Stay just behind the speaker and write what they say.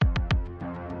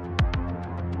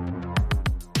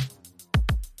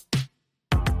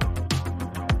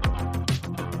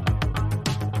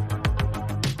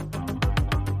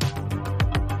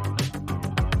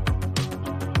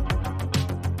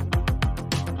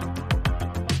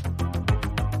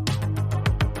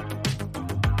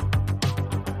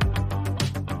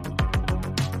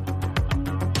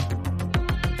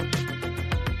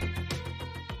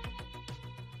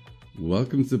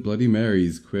Welcome to Bloody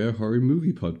Mary's queer horror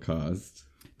movie podcast.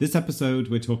 This episode,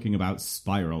 we're talking about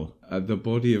Spiral. The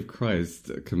body of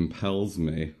Christ compels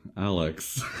me,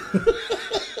 Alex.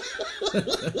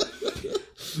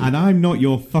 And I'm not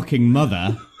your fucking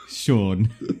mother,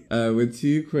 Sean. We're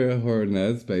two queer horror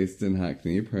nerds based in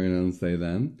Hackney, pronouns they,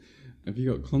 them. Have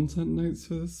you got content notes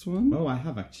for this one? Oh, I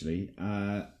have actually.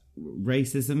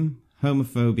 Racism,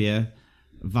 homophobia,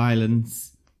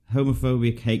 violence,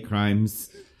 homophobia, hate crimes.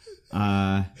 These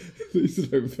are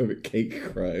homophobic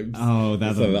cake crimes. Oh,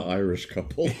 that's like the Irish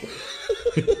couple.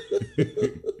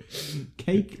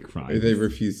 Cake crimes? They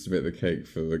refused to make the cake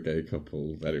for the gay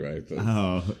couple. Anyway.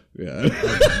 Oh. Yeah.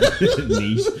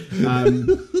 Niche.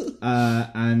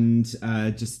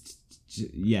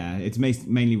 Yeah, it's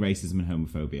mainly racism and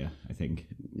homophobia, I think.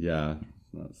 Yeah,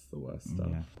 that's the worst stuff.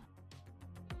 Yeah.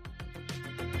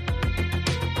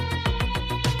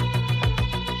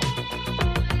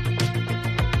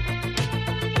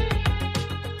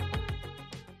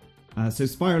 So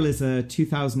Spiral is a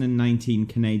 2019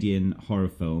 Canadian horror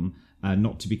film,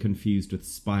 not to be confused with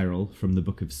Spiral from the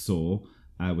Book of Saw,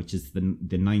 which is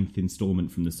the ninth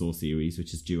instalment from the Saw series,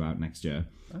 which is due out next year.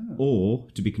 Oh. Or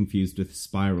to be confused with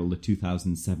Spiral, the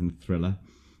 2007 thriller,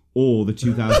 or the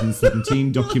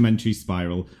 2017 documentary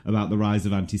Spiral about the rise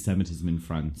of anti-Semitism in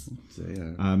France.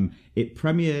 It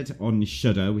premiered on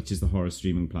Shudder, which is the horror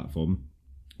streaming platform,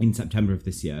 in September of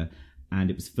this year, and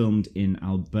it was filmed in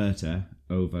Alberta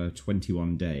over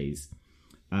 21 days.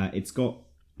 It's got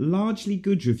largely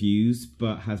good reviews,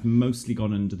 but has mostly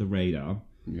gone under the radar.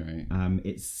 Right.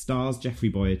 It stars Jeffrey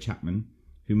Boyer-Chapman,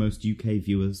 who most UK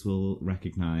viewers will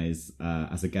recognise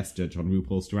as a guest judge on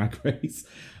RuPaul's Drag Race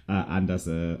and as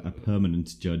a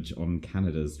permanent judge on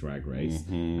Canada's Drag Race.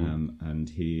 Mm-hmm. And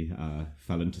he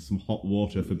fell into some hot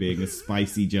water for being a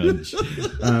spicy judge.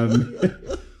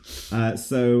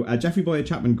 So Jeffrey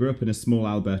Boyer-Chapman grew up in a small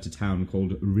Alberta town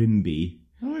called Rimbey.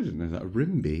 Oh, I didn't know that.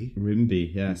 Rimbey?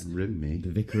 Rimbey, yes. Rimbey. The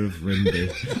Vicar of Rimbey.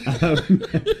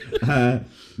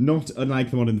 Not unlike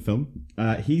the one in the film.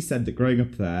 He said that growing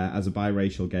up there as a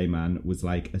biracial gay man was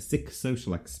like a sick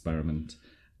social experiment.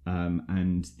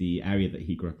 And the area that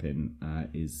he grew up in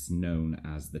is known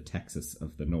as the Texas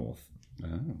of the North.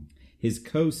 Oh. His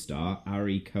co-star,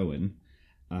 Ari Cohen,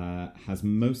 has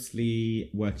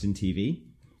mostly worked in TV.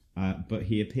 But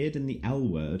he appeared in The L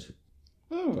Word.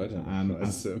 Oh, I don't know.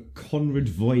 As Conrad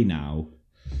Voynau.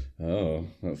 Oh,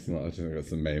 that's not. I don't think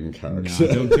that's the main character. No,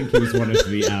 I don't think he was one of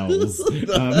the L's.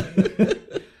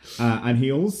 And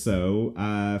he also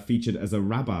featured as a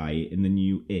rabbi in the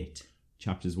new It,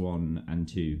 chapters 1 and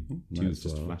 2. Two is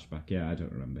just a flashback. Yeah, I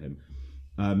don't remember him.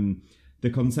 The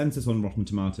consensus on Rotten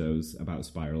Tomatoes about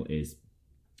Spiral is: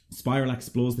 Spiral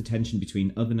explores the tension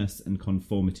between otherness and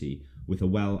conformity with a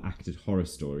well-acted horror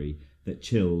story that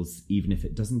chills even if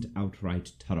it doesn't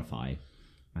outright terrify.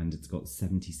 And it's got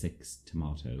 76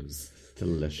 tomatoes.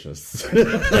 Delicious.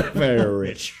 Very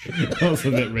rich. That's a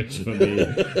bit rich for me.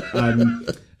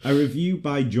 A review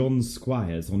by John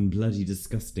Squires on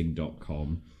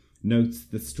bloodydisgusting.com notes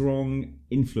the strong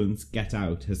influence Get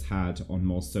Out has had on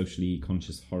more socially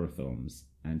conscious horror films.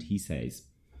 And he says,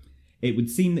 "It would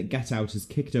seem that Get Out has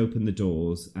kicked open the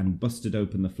doors and busted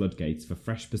open the floodgates for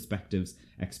fresh perspectives,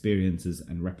 experiences,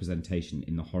 and representation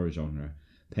in the horror genre,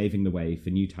 paving the way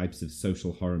for new types of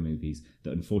social horror movies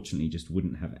that unfortunately just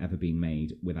wouldn't have ever been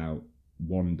made without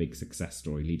one big success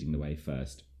story leading the way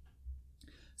first."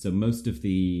 So most of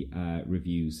the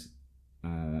reviews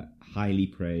highly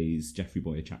praise Jeffrey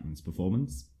Boyer-Chapman's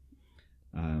performance.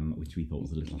 Which we thought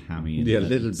was a little hammy. Yeah, a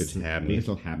little bit hammy. A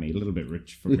little hammy, a little bit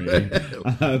rich for me.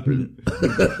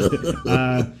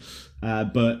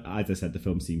 But as I said, the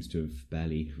film seems to have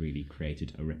barely really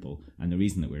created a ripple. And the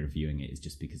reason that we're reviewing it is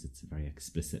just because it's a very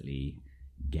explicitly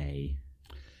gay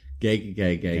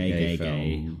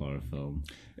horror film.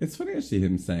 It's funny actually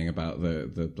him saying about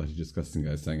the bloody disgusting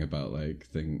guy saying about like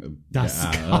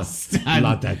disgusting.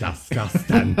 Bloody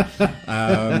disgusting.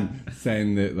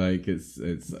 Saying that like it's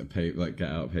paved, like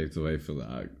Get Out paved the way for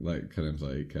that, like kind of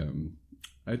like I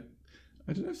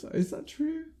don't know is that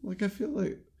true? Like I feel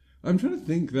like I'm trying to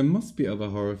think there must be other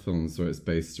horror films where it's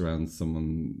based around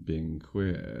someone being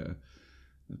queer.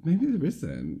 Maybe there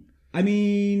isn't. I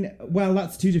mean, well,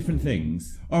 that's two different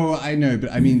things. Oh, I know, but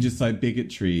I mean, just like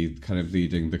bigotry kind of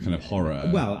leading the kind of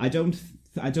horror. Well, I don't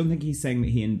think he's saying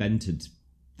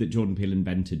that Jordan Peele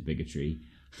invented bigotry.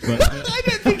 But I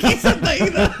don't think he said that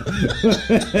either.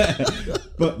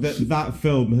 But that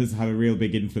film has had a real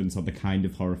big influence on the kind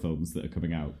of horror films that are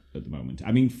coming out at the moment.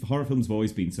 I mean, horror films have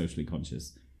always been socially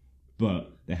conscious,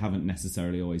 but they haven't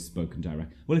necessarily always spoken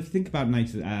direct. Well, if you think about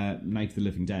Night of the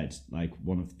Living Dead, like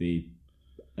one of the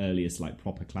earliest like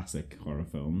proper classic horror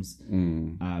films.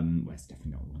 Well, it's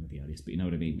definitely not one of the earliest, but you know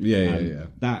what I mean. Yeah.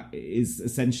 That is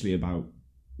essentially about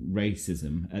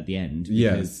racism at the end. Because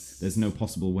Yes. there's no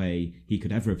possible way he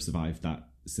could ever have survived that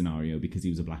scenario because he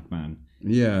was a black man.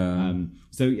 Yeah.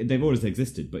 So they've always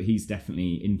existed, but he's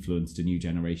definitely influenced a new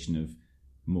generation of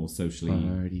more socially...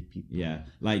 Party people. Yeah,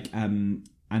 like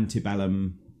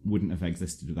Antebellum wouldn't have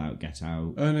existed without Get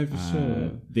Out. Oh, no, for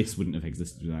sure. This wouldn't have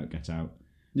existed without Get Out.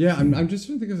 Yeah, I'm just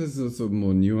trying to think of this as a sort of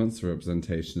more nuanced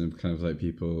representation of kind of like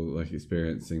people like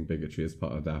experiencing bigotry as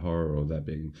part of their horror, or they're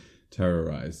being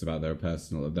terrorized about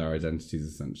their identities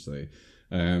essentially.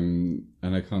 And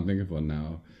I can't think of one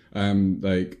now.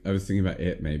 Like I was thinking about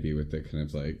It maybe with the kind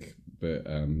of like, but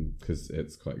because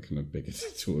it's quite kind of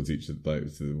bigoted towards each of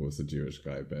those. Towards the Jewish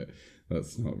guy, but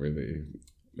that's not really.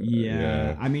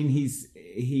 Yeah, I mean he's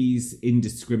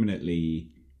indiscriminately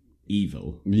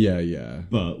evil. Yeah.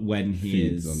 But when he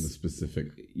feeds is on the specific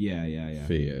yeah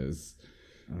fears.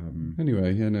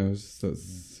 Anyway, yeah, no, that's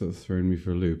sort of thrown me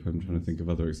for a loop. I'm trying to think of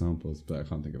other examples, but I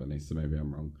can't think of any, so maybe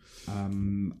I'm wrong.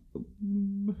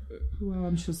 Well,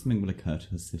 I'm sure something will occur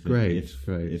to us if Great.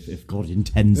 if God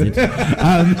intends it.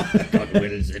 God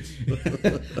wills it.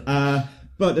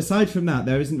 But aside from that,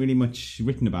 there isn't really much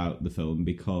written about the film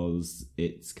because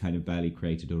it's kind of barely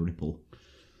created a ripple.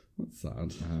 That's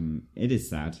sad. It is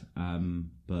sad,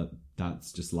 but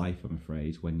that's just life, I'm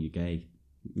afraid, when you're gay.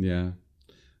 Yeah.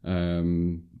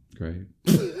 Great.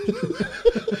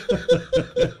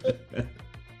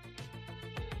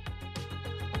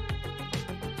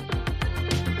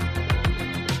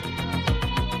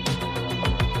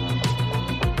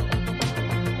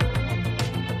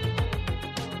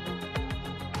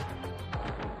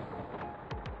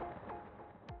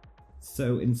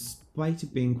 So, in spite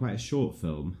of being quite a short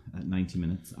film at 90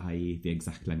 minutes, i.e. the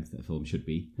exact length that a film should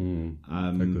be,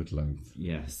 A good length.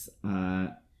 yes,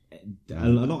 a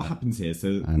lot happens here.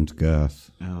 So, And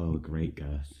girth. oh, great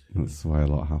girth! That's why a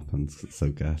lot happens. It's so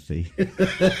girthy.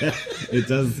 It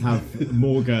does have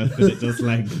more girth than it does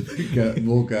length.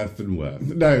 More girth than worth.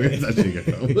 No, it's actually a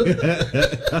good film.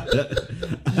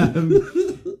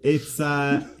 It's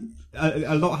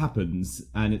a lot happens,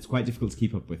 and it's quite difficult to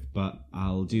keep up with. But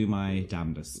I'll do my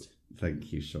damnedest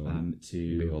Thank you, Sean.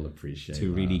 to We all appreciate to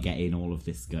that. really get in all of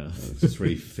this girth. Just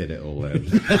really fit it all in.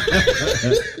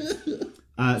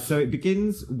 So it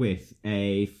begins with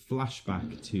a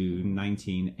flashback to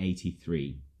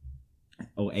 1983.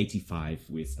 Or 85,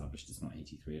 we established it's not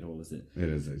 83 at all, is it? It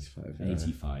is 85. Yeah.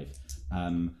 85.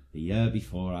 The year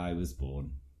before I was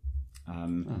born.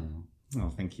 Oh,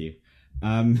 thank you.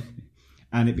 And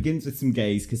it begins with some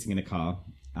gays kissing in a car.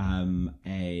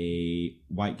 A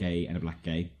white gay and a black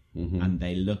gay. Mm-hmm. And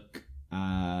they look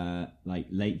like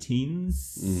late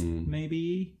teens,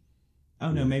 maybe?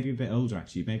 Oh, no, maybe a bit older,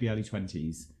 actually. Maybe early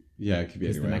 20s. Yeah, it could be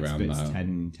Because the anywhere next around bit's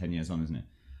that. 10 years on, isn't it?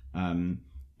 And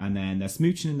then they're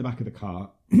smooching in the back of the car.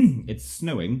 It's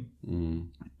snowing.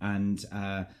 And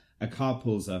a car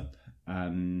pulls up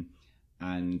and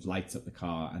lights up the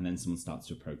car, and then someone starts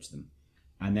to approach them.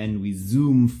 And then we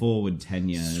zoom forward 10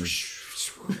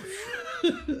 years to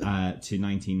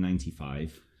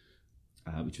 1995.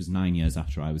 Which was 9 years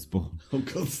after I was born. Oh,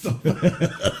 God, stop.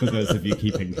 For those of you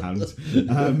keeping count.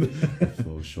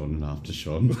 Before Sean and after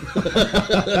Sean.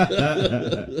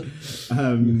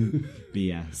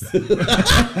 BS.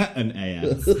 And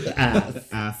AS.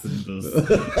 Ass and bus.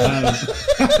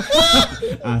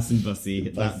 Ass and bussy.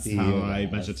 That's Bussy how or I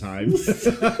ass. measure time.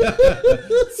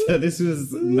 So this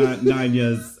was 9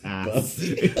 years ass.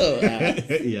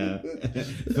 Yeah.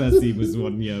 Bussy was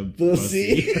 1 year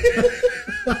bussy.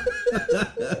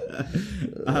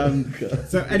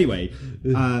 So anyway,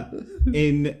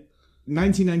 in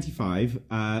 1995,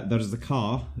 there was a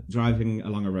car driving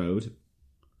along a road,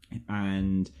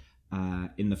 and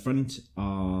in the front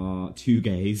are two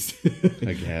gays.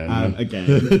 Again.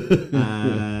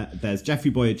 There's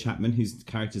Jeffrey Boyd Chapman, whose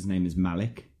character's name is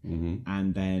Malik.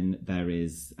 And then there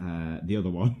is the other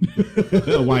one,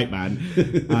 a white man,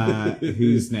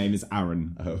 whose name is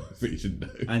Aaron. Oh, but you should know.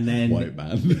 And then White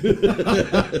man.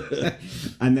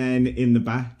 And then in the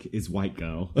back is white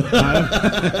girl,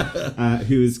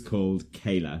 who is called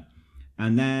Kayla.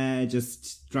 And they're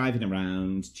just driving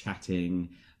around, chatting.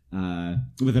 Well,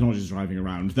 they're not just driving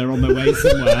around. They're on their way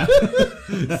somewhere.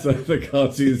 So the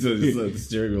cartoons are just the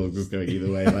steering wheel just going either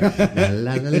way. Like,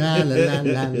 la la la la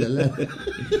la la la.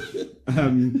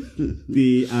 And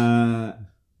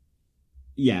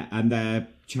they're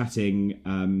chatting.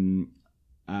 God,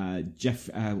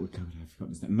 I've forgotten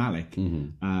his name. Malik.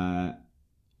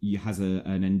 He has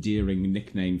an endearing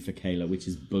nickname for Kayla, which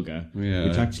is Bugger, Yeah.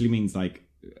 which actually means like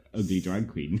ugly drag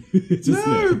queen.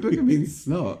 No, booger means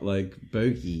snot, like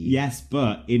bogey. Yes,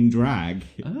 but in drag,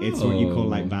 it's what you call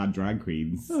like Oh. bad drag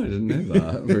queens. Oh, I didn't know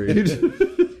that. Rude.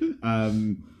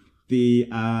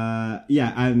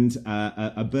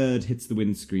 A bird hits the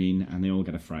windscreen and they all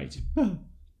get a fright.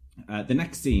 The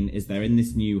next scene is they're in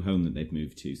this new home that they've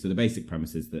moved to. So the basic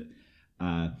premise is that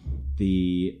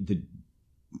the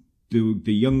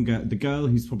girl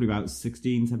who's probably about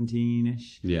 16,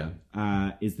 17-ish, Yeah.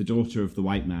 is the daughter of the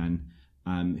white man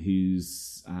who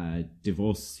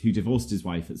divorced his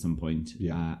wife at some point,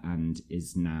 Yeah. and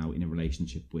is now in a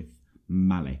relationship with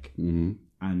Malik. Mm-hmm.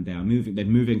 And they're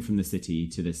moving from the city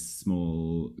to this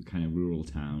small kind of rural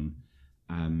town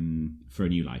for a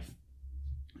new life.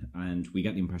 And we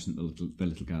get the impression that the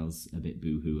little girl's a bit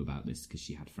boo-hoo about this because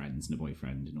she had friends and a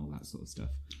boyfriend and all that sort of stuff.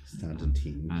 Standard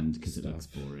teen. And because it looks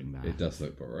boring there. It does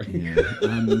look boring. Yeah.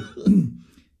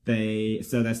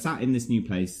 So they're sat in this new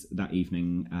place that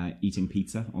evening, eating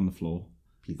pizza on the floor.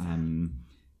 Pizza.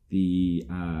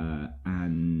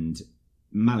 And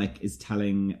Malik is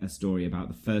telling a story about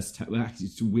the first time, well, actually,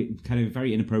 it's kind of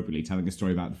very inappropriately telling a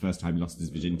story about the first time he lost his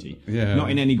virginity. Yeah.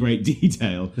 Not in any great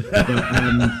detail,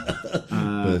 but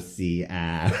Pussy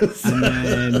ass. and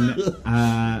then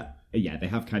they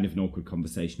have kind of an awkward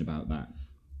conversation about that.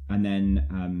 And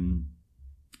then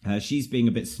she's being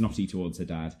a bit snotty towards her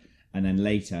dad. And then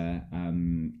later,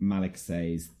 Malik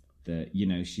says that,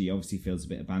 she obviously feels a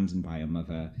bit abandoned by her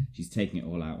mother. She's taking it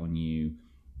all out on you.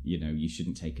 You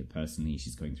shouldn't take it personally.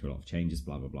 She's going through a lot of changes,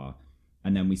 blah, blah, blah.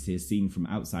 And then we see a scene from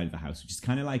outside of the house, which is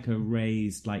kind of like a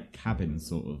raised, like, cabin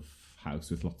sort of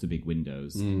house with lots of big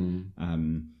windows.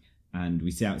 And we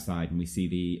see outside and we see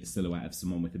the silhouette of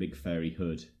someone with a big furry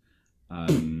hood.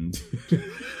 And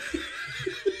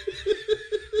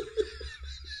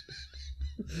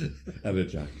a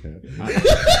jacket.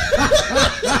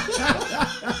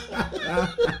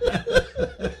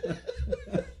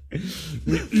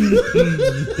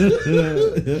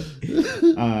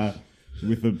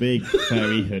 With a big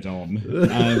furry hood on,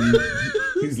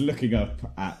 who's looking up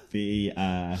at the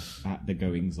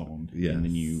goings on in the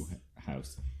new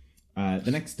house.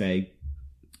 The next day,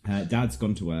 Dad's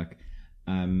gone to work.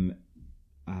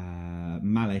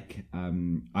 Malik,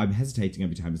 I'm hesitating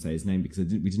every time I say his name because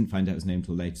we didn't find out his name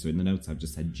till later. So in the notes, I've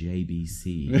just said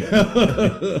JBC.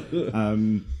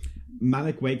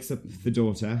 Malik wakes up the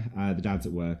daughter. The dad's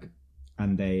at work,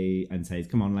 and says,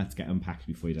 "Come on, let's get unpacked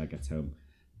before your dad gets home."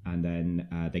 And then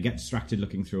they get distracted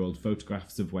looking through old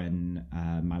photographs of when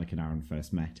Malik and Aaron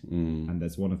first met. And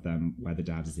there's one of them where the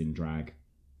dad is in drag.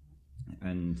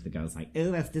 And the girl's like,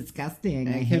 "Oh, that's disgusting.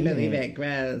 I can't believe it.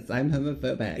 Gross. I'm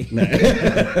homophobic."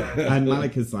 And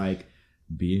Malik is like,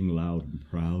 "Being loud and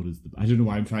proud is the..." I don't know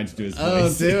why I'm trying to do his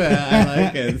voice. Do it. I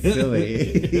like it. It's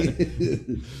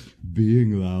silly.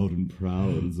 "Being loud and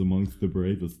proud is amongst the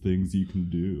bravest things you can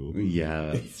do."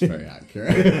 Yeah, that's very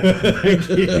accurate. Thank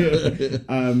you.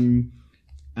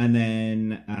 And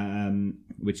then,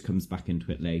 which comes back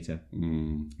into it later.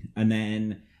 And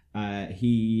then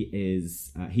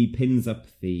he pins up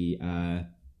the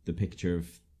picture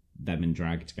of them in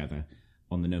drag together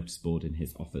on the notice board in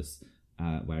his office,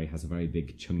 where he has a very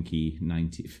big chunky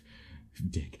 90s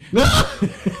big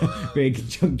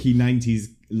chunky 90s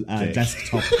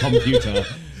desktop computer.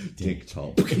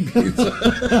 TikTok computer.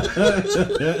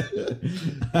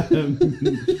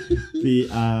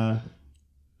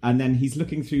 And then he's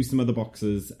looking through some other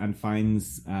boxes and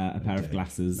finds a pair of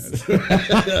glasses. A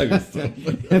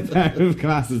pair of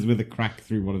glasses with a crack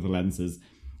through one of the lenses.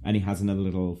 And he has another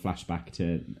little flashback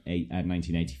to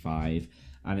 1985.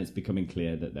 And it's becoming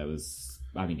clear that there was...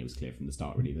 I mean, it was clear from the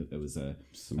start, really, that there was a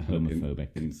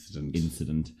homophobic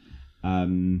incident.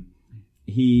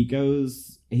 He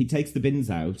takes the bins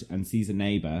out and sees a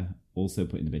neighbour also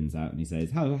putting the bins out, and he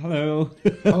says, "Hello, hello."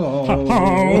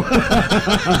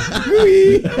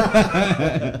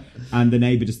 And the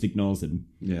neighbour just ignores him.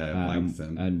 Yeah, likes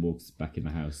him. And walks back in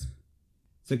the house.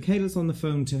 So Kayla's on the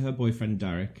phone to her boyfriend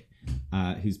Derek,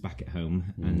 who's back at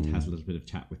home, and has a little bit of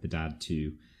chat with the dad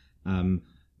too.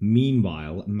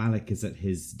 Meanwhile, Malik is at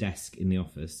his desk in the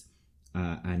office,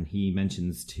 and he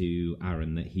mentions to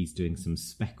Aaron that he's doing some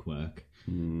spec work.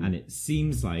 And it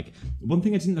seems like... One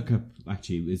thing I didn't look up,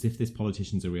 actually, is if this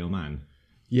politician's a real man.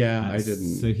 Yeah, I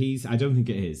didn't. So I don't think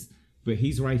it is, but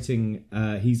he's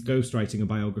ghostwriting a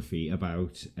biography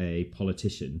about a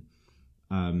politician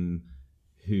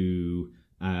who...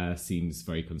 seems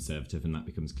very conservative, and that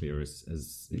becomes clear as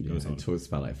it goes on. He talks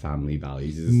about like family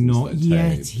values. Not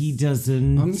yet, he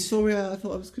doesn't. I'm sorry, I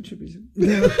thought I was contributing.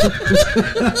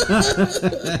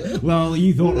 Well,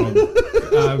 you thought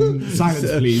wrong.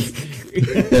 Silence, please.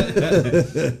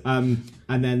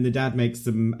 And then the dad makes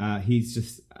some,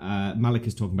 Malik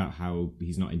is talking about how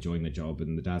he's not enjoying the job,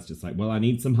 and the dad's just like, well, I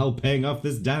need some help paying off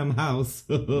this damn house.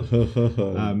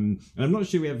 And I'm not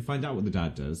sure we ever find out what the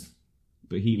dad does,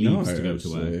 but he leaves to go to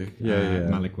work.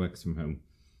 Malik works from home.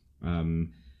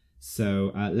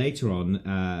 So later on,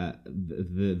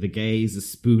 the gays are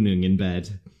spooning in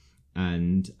bed,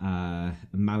 and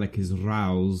Malik is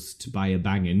roused by a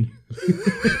banging.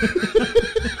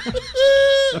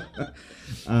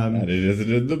 And it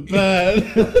isn't in the bed.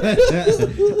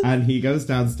 And he goes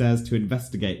downstairs to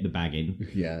investigate the banging.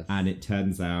 Yes. And it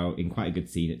turns out, in quite a good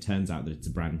scene, it turns out that it's a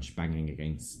branch banging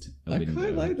against a window. I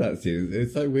quite like that scene.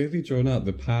 It's like weirdly drawn out.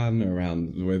 The pan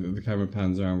around, the way that the camera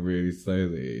pans around really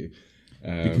slowly.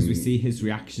 Because we see his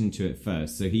reaction to it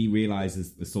first. So he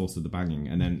realises the source of the banging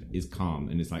and then is calm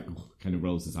and is like, kind of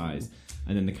rolls his eyes.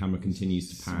 And then the camera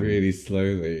continues to pan. Really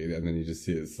slowly, and then you just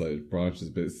see it like branches,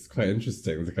 but it's quite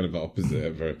interesting. It's kind of the opposite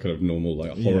of a kind of normal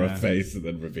like horror face and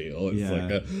then reveal. It's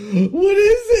like what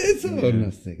is it? Oh,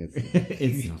 nothing.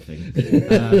 It's nothing.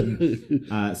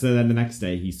 So then the next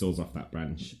day he saws off that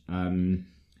branch. And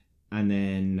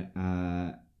then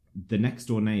the next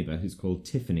door neighbour, who's called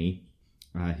Tiffany,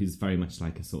 who's very much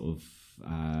like a sort of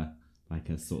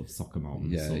soccer mom.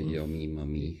 Yeah, sort of, yummy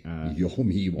mummy.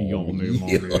 Yummy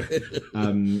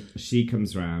mommy. She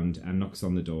comes round and knocks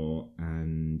on the door,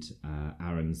 and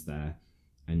Aaron's there.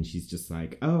 And she's just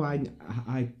like, oh, I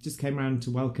just came round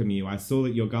to welcome you. I saw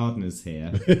that your gardener's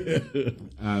here.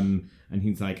 And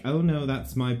he's like, oh, no,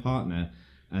 that's my partner.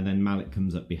 And then Malik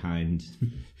comes up behind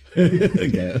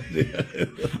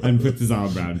and puts his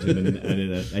arm around him.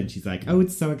 And she's like, oh,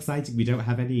 it's so exciting. We don't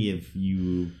have any of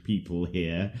you people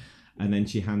here. And then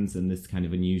she hands him this kind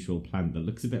of unusual plant that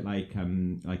looks a bit like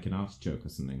an artichoke or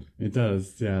something. It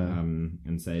does, yeah.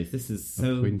 And says, this is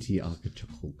so... A pointy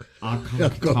artichoke.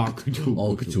 Artichoke.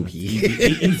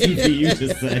 Easy for you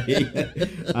to say.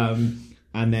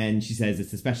 And then she says,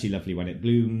 it's especially lovely when it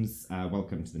blooms.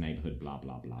 Welcome to the neighbourhood, blah,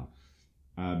 blah, blah.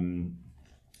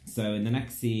 So in the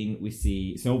next scene, we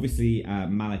see... So obviously,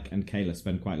 Malik and Kayla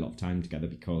spend quite a lot of time together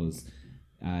because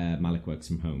Malik works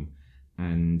from home.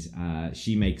 And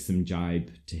she makes some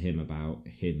jibe to him about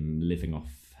him living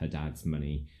off her dad's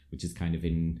money, which is kind of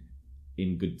in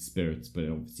good spirits, but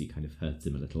it obviously kind of hurts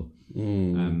him a little.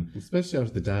 Especially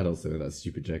after the dad also that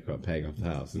stupid joke about paying off the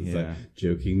house. It's like,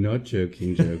 joking, not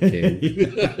joking, joking.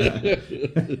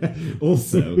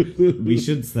 Also, we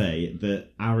should say that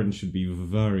Aaron should be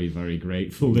very, very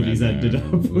grateful that he's ended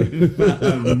up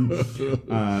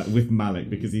with Malik,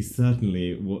 because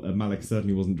Malik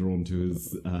certainly wasn't drawn to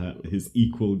his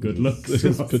equal good looks.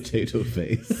 His potato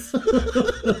face.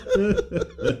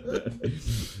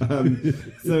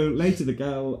 So later the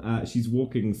girl, she's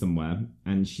walking somewhere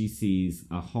and she sees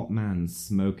a hot man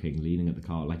smoking, leaning at the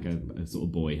car, like a sort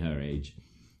of boy her age,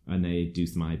 and they do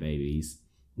some eye babies.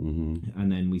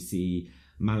 And then we see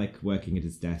Malik working at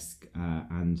his desk,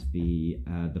 and the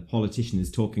politician is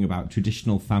talking about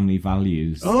traditional family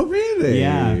values. Oh, really?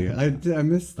 Yeah. I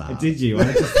missed that. Did you?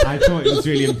 I thought it was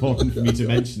really important for me to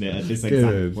mention it at this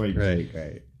exact point.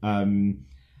 Great. And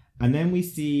then we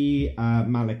see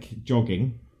Malik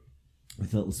jogging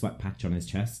with a little sweat patch on his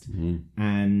chest,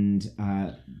 and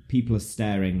people are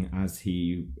staring as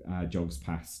he jogs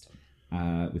past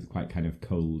with quite kind of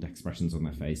cold expressions on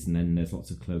their face. And then there's lots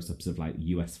of close-ups of like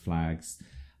US flags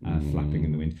flapping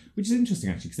in the wind, which is interesting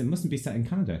actually, because it mustn't be set in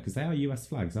Canada, because they are US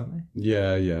flags, aren't they?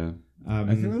 Yeah.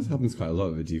 I think this happens quite a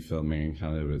lot with the defilming in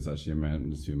Canada, but it's actually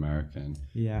American.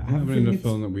 Yeah, I have a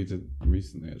film that we did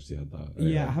recently actually had that.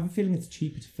 Yeah, I have a feeling it's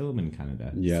cheaper to film in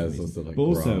Canada. Yeah, it's also like but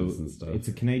also and stuff. It's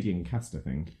a Canadian cast, I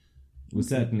think. Well,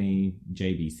 certainly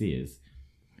JBC is.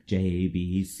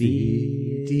 JBC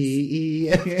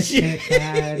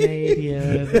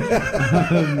Canadian.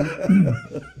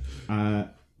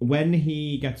 When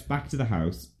he gets back to the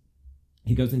house,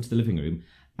 he goes into the living room,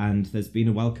 and there's been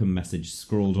a welcome message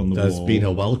scrawled on the wall. There's been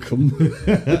a welcome.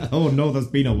 Oh no, there's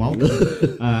been a welcome.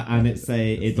 And it's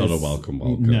not a welcome.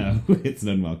 No, it's an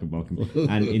unwelcome welcome.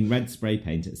 And in red spray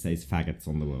paint, it says faggots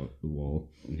on the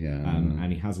wall. Yeah.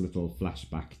 And he has a little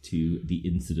flashback to the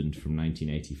incident from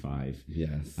 1985.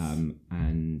 Yes.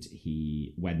 And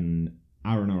when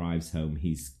Aaron arrives home,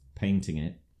 he's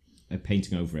painting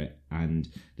over it, and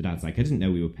the dad's like, I didn't know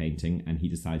we were painting, and he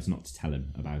decides not to tell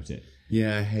him about it.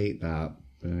 Yeah, I hate that.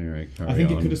 Anyway, I think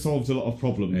it could have solved a lot of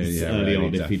problems early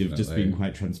on if he'd have just been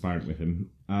quite transparent with him.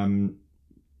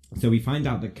 So we find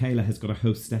out that Kayla has got a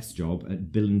hostess job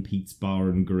at Bill and Pete's Bar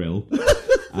and Grill.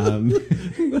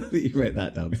 You wrote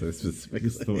that down so specifically.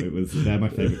 Just thought they're my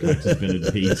favourite characters, Bill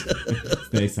and Pete.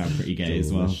 They sound pretty gay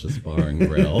as well. Delicious bar and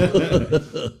grill.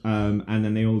 And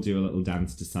then they all do a little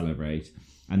dance to celebrate.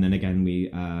 And then again,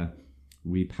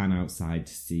 we pan outside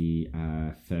to see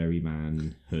Furry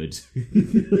Man Hood.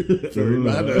 Furry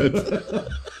Man Hood.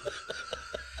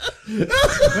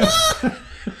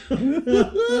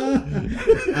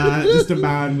 Just a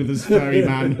man with his furry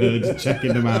man hood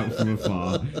checking them out from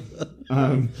afar.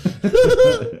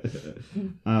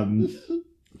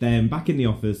 Then back in the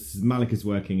office, Malik is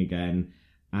working again,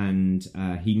 and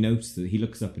he looks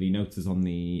up and he notices on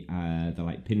the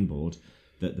like pinboard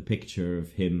that the picture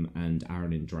of him and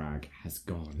Aaron in drag has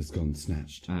gone. It's gone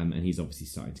snatched. And he's obviously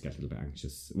starting to get a little bit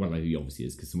anxious. Well, he obviously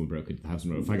is, because someone broke into the house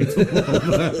and wrote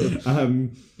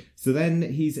faggots. So then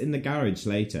he's in the garage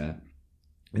later,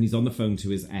 and he's on the phone to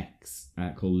his ex,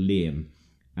 called Liam,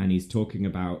 and he's talking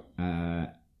about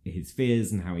his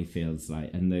fears and how he feels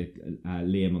like. And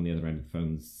Liam on the other end of the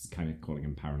phone's kind of calling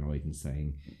him paranoid and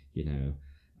saying,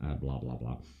 blah, blah,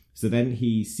 blah. So then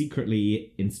he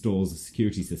secretly installs a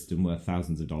security system worth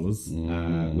thousands of dollars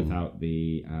without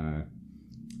the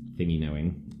thingy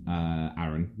knowing,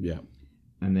 Aaron. Yeah.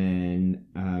 And then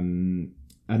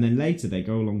later they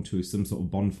go along to some sort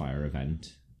of bonfire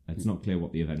event. It's not clear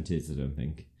what the event is, I don't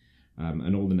think.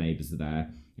 And all the neighbours are there,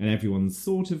 and everyone's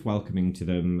sort of welcoming to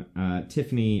them.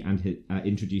 Tiffany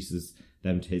introduces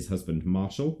them to his husband,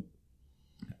 Marshall.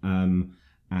 And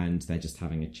they're just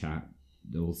having a chat.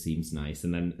 It all seems nice.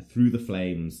 And then through the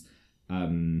flames,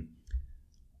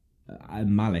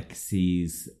 Malik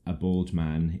sees a bald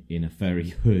man in a furry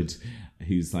hood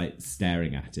who's like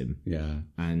staring at him. Yeah.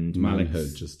 And Manhood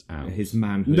Malik's just out. His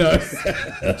manhood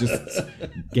just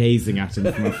gazing at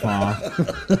him from afar,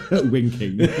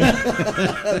 winking.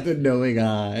 The knowing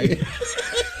eye.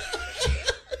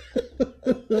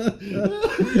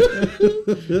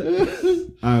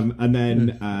 And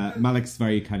then Malik's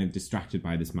very kind of distracted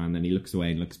by this man. Then he looks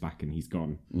away and looks back, and he's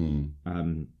gone.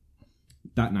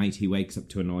 That night he wakes up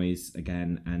to a noise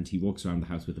again, and he walks around the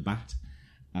house with a bat,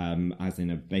 as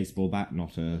in a baseball bat,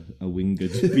 not a winged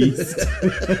beast.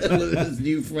 His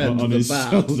new friend on the his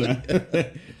bat. shoulder.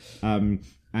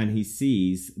 And he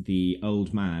sees the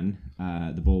old man,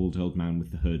 the bald old man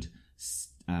with the hood,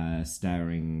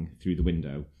 staring through the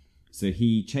window. So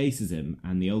he chases him,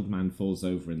 and the old man falls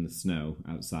over in the snow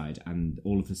outside, and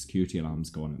all of the security alarms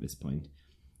go on at this point.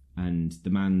 And the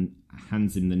man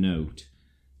hands him a note,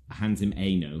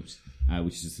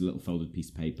 which is just a little folded piece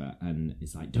of paper, and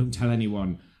it's like, don't tell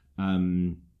anyone.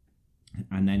 And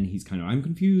then he's kind of, I'm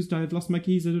confused, I've lost my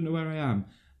keys, I don't know where I am.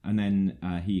 And then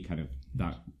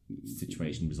that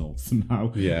situation resolves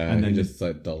somehow. Yeah, and then he just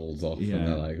like dulls off, and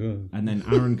they're like, oh. And then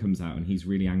Aaron comes out, and he's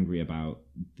really angry about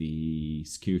the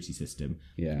security system,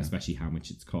 especially how much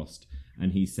it's cost.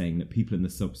 And he's saying that people in the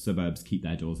suburbs keep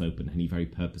their doors open, and he very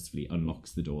purposefully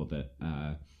unlocks the door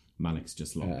that Malik's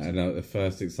just locked. I know the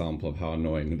first example of how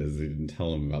annoying it is he didn't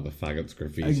tell him about the faggots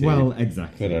graffiti. Well,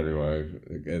 exactly. But anyway,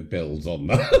 it builds on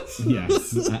that.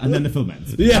 Yes, and then the film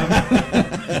ends.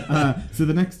 Yeah. So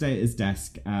the next day at his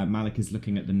desk, Malik is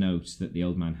looking at the note that the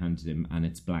old man handed him, and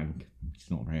it's blank, which is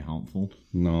not very helpful.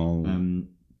 No.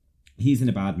 He's in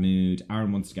a bad mood.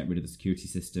 Aaron wants to get rid of the security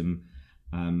system,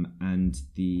 and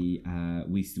we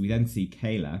then see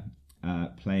Kayla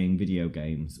playing video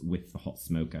games with the hot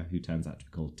smoker, who turns out to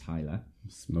be called Tyler.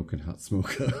 Smoking hot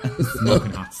smoker.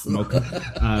 Smoking hot smoker.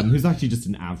 Who's actually just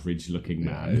an average-looking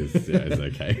man. It's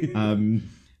okay.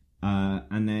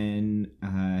 And then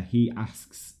he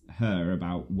asks her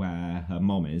about where her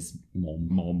mom is.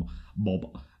 Mom.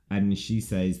 And she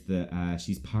says that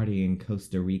she's partying in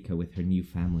Costa Rica with her new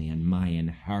family and my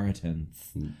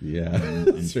inheritance. Yeah,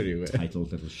 it's really weird.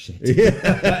 Titled little shit.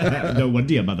 Yeah. No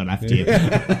wonder your mother left you.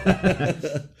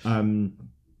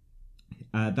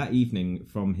 That evening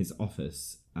from his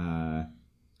office,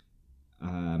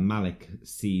 Malik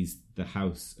sees the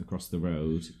house across the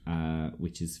road,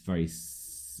 which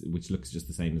looks just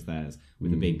the same as theirs,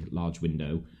 with a big, large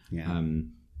window. Yeah.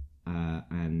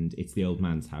 And it's the old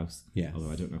man's house. Yes.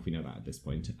 Although I don't know if we know that at this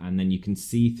point. And then you can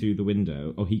see through the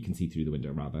window, or he can see through the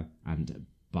window rather, and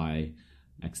by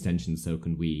extension so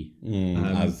can we.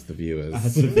 As the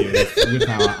viewers. With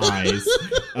our eyes.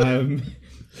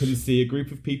 Can see a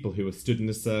group of people who are stood in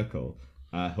a circle,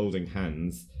 holding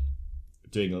hands,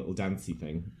 doing a little dancey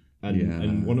thing.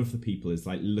 And one of the people is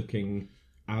like looking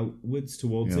outwards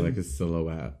towards him, like a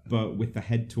silhouette, but with the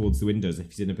head towards the windows, if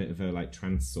he's in a bit of a like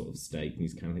trance sort of state, and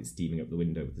he's kind of like steaming up the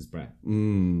window with his breath.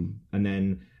 And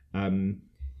then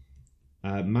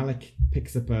Malik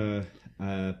picks up a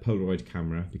Polaroid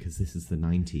camera, because this is the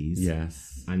 90s,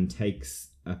 yes, and takes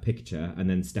a picture and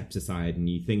then steps aside, and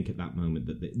you think at that moment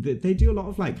that they do a lot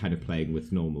of like kind of playing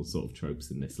with normal sort of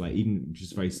tropes in this, like even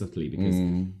just very subtly, because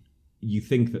you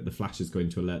think that the flash is going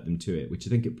to alert them to it, which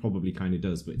I think it probably kind of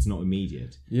does, but it's not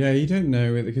immediate. Yeah, you don't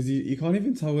know it because you can't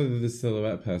even tell whether the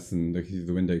silhouette person looking through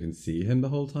the window can see him the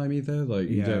whole time either. Like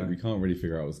we can't really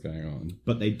figure out what's going on.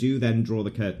 But they do then draw the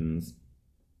curtains.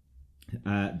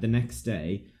 The next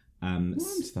day, what happened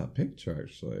to that picture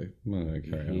actually? No,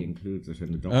 carry on. He includes it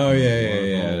in the document. Oh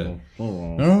yeah.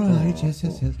 All right, yes.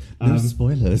 No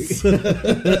spoilers.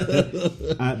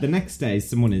 The next day,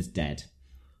 someone is dead.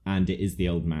 And it is the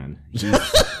old man.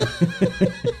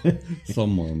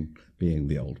 Someone being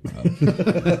the old man.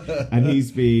 And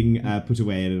he's being put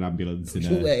away in an ambulance.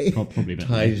 Probably not.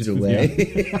 Tied away.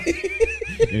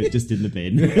 Just in the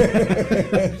bin.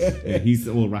 He's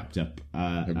all wrapped up.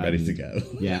 Ready to go.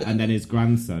 Yeah, and then his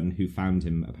grandson, who found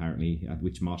him, apparently,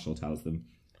 which Marshall tells them,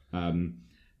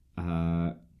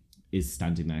 is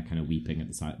standing there kind of weeping at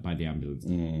the side by the ambulance.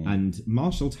 And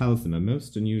Marshall tells them a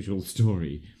most unusual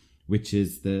story, which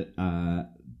is that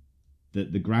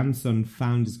that the grandson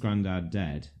found his granddad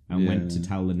dead and went to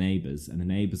tell the neighbours, and the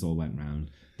neighbours all went round.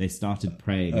 They started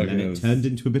praying, and then it turned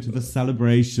into a bit of a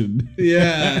celebration.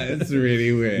 Yeah, it's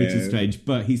really weird. Which is strange,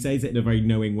 but he says it in a very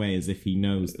knowing way, as if he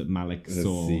knows that Malik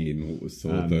saw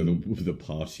the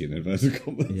party in inverted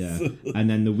commas. Yeah, and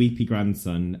then the weepy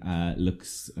grandson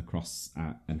looks across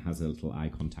and has a little eye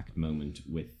contact moment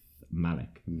with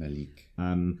Malik.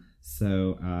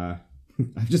 So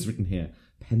I've just written here,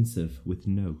 pensive with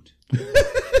note.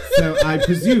 So I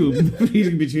presume,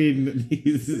 reading between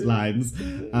these lines,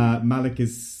 Malik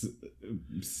is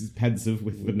pensive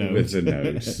with the note. With the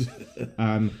note.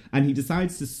 And he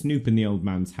decides to snoop in the old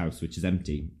man's house, which is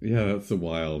empty. Yeah, that's a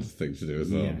wild thing to do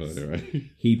as well, but anyway.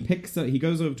 He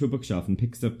goes over to a bookshelf and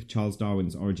picks up Charles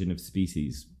Darwin's Origin of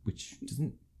Species, which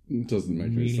doesn't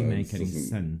make any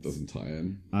sense. Doesn't tie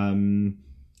in.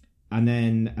 And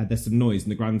then there's some noise,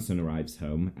 and the grandson arrives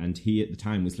home, and he at the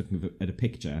time was looking at a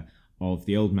picture of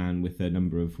the old man with a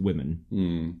number of women,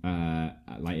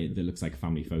 like it looks like a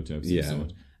family photo of some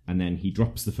sort. And then he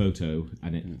drops the photo,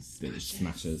 and it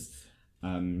smashes.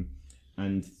 And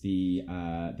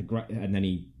then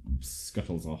he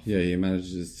scuttles off. Yeah, he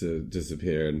manages to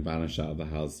disappear and vanish out of the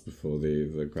house before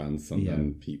the grandson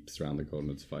then peeps around the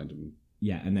corner to find him.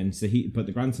 Yeah, and then but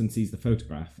the grandson sees the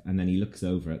photograph, and then he looks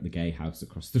over at the gay house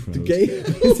across the road. The gay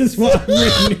This is what I've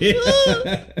written here.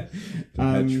 The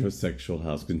heterosexual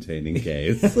house containing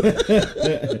gays.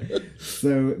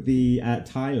 So the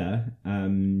Tyler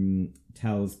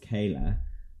tells Kayla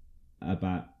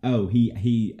about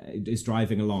he is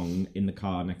driving along in the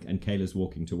car, and Kayla's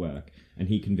walking to work, and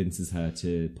he convinces her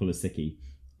to pull a sickie,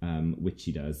 which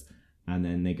she does. And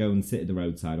then they go and sit at the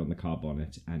roadside on the car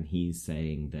bonnet, and he's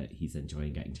saying that he's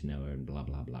enjoying getting to know her and blah,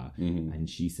 blah, blah. And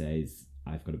she says,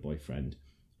 I've got a boyfriend.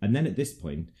 And then at this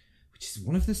point, which is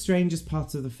one of the strangest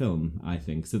parts of the film, I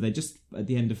think. So they're just at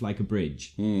the end of like a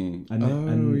bridge. And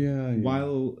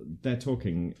while they're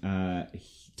talking,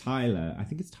 Tyler, I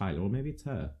think it's Tyler, or maybe it's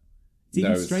her. It's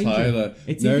even stranger. Tyler.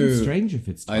 It's even stranger if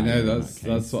it's Tyler. I know,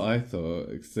 that's what I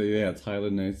thought. So yeah, Tyler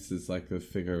notices like the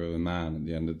figure of a man at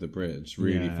the end of the bridge,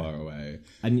 really far away.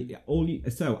 And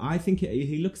so I think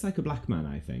he looks like a black man,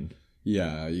 I think.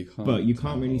 Yeah, you can't. But you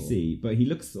can't really see. But he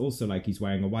looks also like he's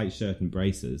wearing a white shirt and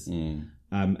braces.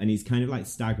 And he's kind of like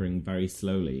staggering very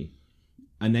slowly.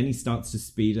 And then he starts to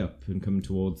speed up and come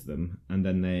towards them. And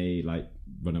then they like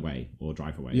run away or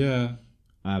drive away. Yeah.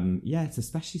 It's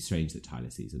especially strange that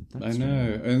Tyler sees him. I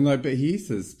know, and like, but he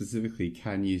says specifically,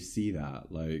 "Can you see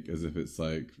that?" Like, as if it's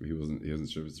like he wasn't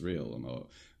sure if it's real or not,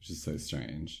 which is so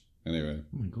strange. Anyway,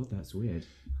 oh my god, that's weird.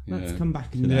 Let's come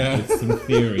back now with some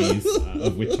theories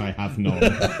of which I have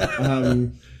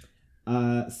none.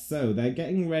 So they're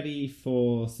getting ready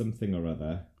for something or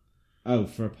other. Oh,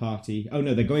 for a party. Oh,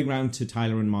 no, they're going round to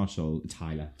Tiffany and Marshall's,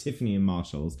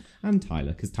 and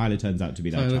Tyler, because Tyler turns out to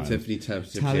be that child. Tiffany,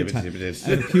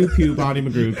 Pew Pew, Barney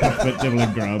McGrew, Cuthbert, Dibble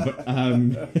and Grub.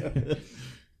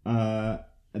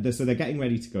 So they're getting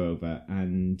ready to go over,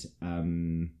 and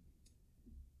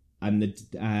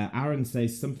Aaron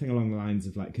says something along the lines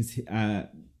of like, because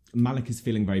Malik is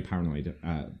feeling very paranoid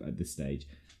at this stage,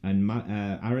 and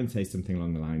Aaron says something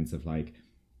along the lines of like,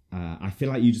 I feel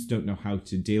like you just don't know how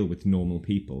to deal with normal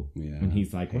people. Yeah. And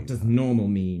he's like, what does normal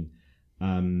mean?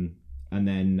 And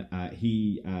then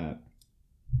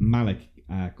Malik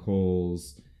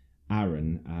calls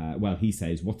Aaron, he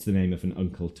says, what's the name of an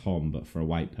Uncle Tom, but for a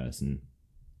white person,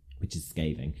 which is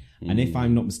scathing. And if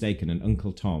I'm not mistaken, an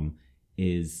Uncle Tom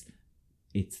it's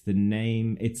a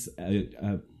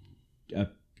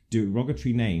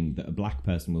derogatory name that a black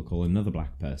person will call another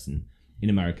black person in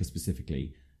America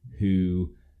specifically, who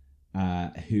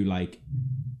like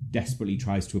desperately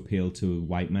tries to appeal to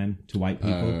white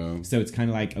people. So it's kind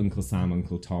of like Uncle Sam,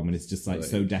 Uncle Tom, and it's just like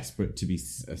so desperate to be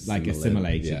like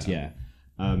assimilated. Yeah.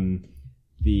 And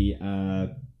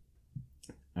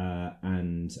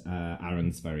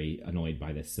Aaron's very annoyed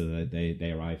by this, so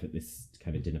they arrive at this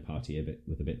kind of dinner party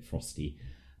with a bit frosty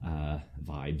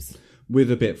vibes.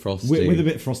 With a bit frosty. With a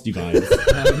bit frosty vibes.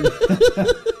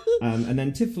 And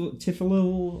then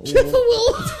Tifflewell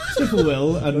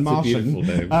and Marshall.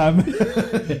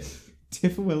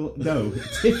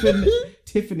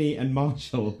 Tiffany and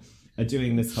Marshall are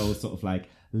doing this whole sort of like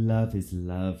love is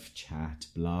love chat,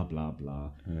 blah blah blah.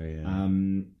 Oh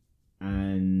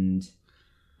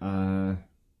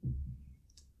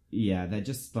yeah. They're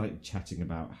just like chatting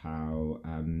about how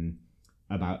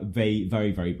about very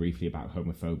very briefly about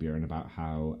homophobia and about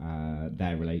how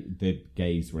the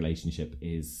gays' relationship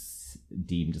is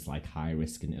deemed as like high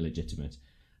risk and illegitimate.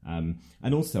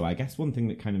 And also, I guess one thing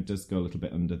that kind of does go a little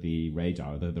bit under the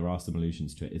radar, though there are some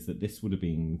allusions to it, is that this would have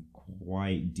been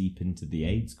quite deep into the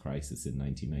AIDS crisis in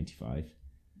 1995.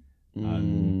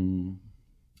 And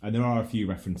there are a few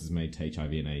references made to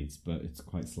HIV and AIDS, but it's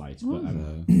quite slight.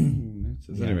 And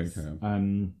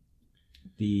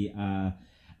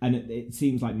it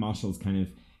seems like Marshall's kind of,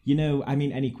 I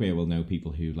mean, any queer will know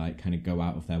people who like kind of go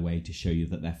out of their way to show you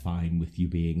that they're fine with you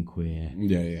being queer.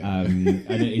 Yeah. And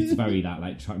it's very that,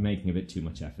 like making a bit too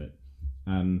much effort.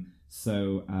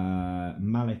 So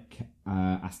Malik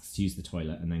asks to use the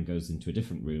toilet and then goes into a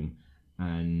different room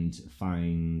and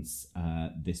finds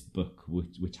this book,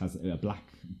 which has a black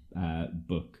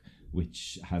book,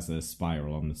 which has a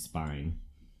spiral on the spine.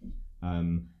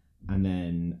 And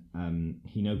then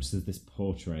he notices this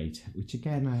portrait, which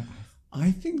again,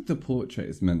 I think the portrait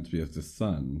is meant to be of the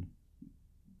son,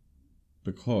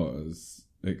 because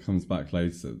it comes back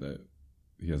later that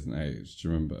he hasn't aged. Do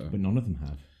you remember? But none of them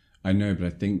have. I know, but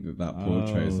I think that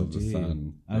portrait is of the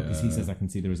son. Oh, because he says, I can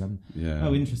see the resemblance. Yeah.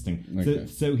 Oh, interesting. Okay.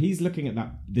 So he's looking at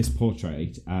this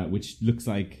portrait, which looks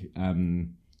like a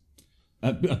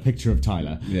picture of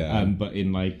Tyler, but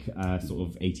in like sort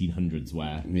of 1800s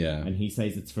wear. Yeah. And he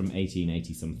says it's from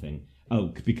 1880 something.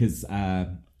 Oh, because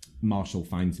Marshall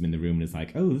finds him in the room and is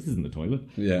like, oh, this isn't the toilet.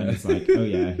 Yeah. And it's like, oh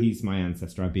yeah, he's my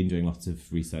ancestor. I've been doing lots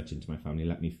of research into my family.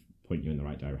 Let me point you in the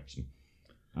right direction.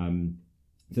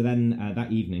 So then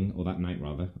that evening, or that night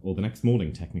rather, or the next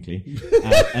morning technically,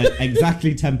 at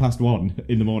exactly 1:10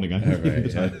 in the morning, I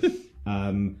think.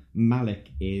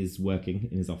 Malik is working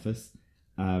in his office,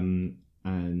 and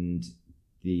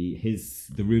the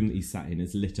room that he's sat in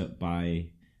is lit up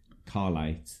by car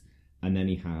lights, and then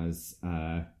he has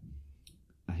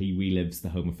he relives the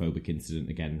homophobic incident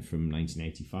again from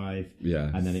 1985.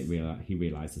 Yeah, and then he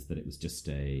realizes that it was just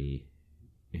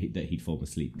that he'd fallen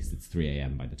asleep because it's 3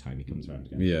 a.m. by the time he comes around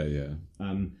again. Yeah.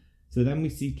 So then we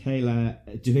see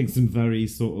Kayla doing some very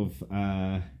sort of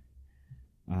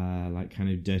like kind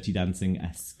of Dirty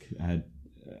Dancing-esque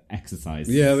exercise.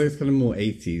 Yeah, it's kind of more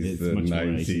 80s than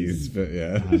 90s, but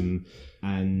yeah.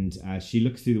 And she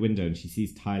looks through the window and she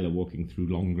sees Tyler walking through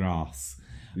long grass.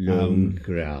 Long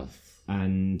grass.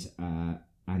 And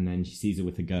then she sees him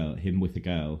with a girl.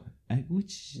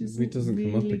 Which doesn't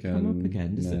really come up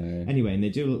again, does it? Anyway, and they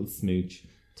do a little smooch.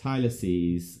 Tyler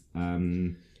sees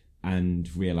and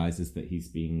realizes that he's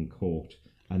being caught,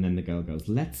 and then the girl goes,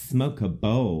 "Let's smoke a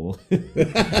bowl," and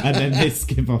then they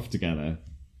skip off together.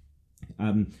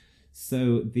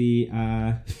 So the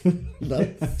I'm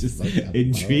just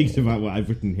intrigued about what I've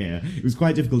written here. It was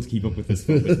quite difficult to keep up with this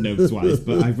one with notes wise,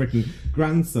 but I've written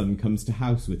grandson comes to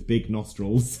house with big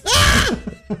nostrils.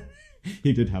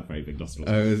 He did have very big nostrils.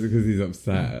 Oh, is it because he's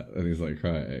upset and he's like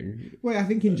crying? Well, I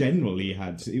think in general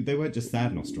they weren't just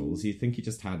sad nostrils. You think he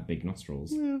just had big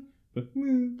nostrils. Yeah. But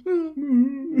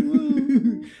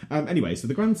anyway, so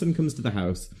the grandson comes to the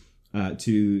house,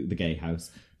 to the gay house,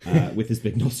 with his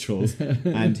big nostrils,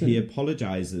 and he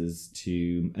apologizes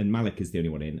to, and Malik is the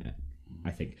only one in, I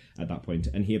think, at that point,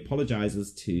 and he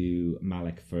apologizes to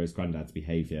Malik for his granddad's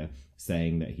behavior,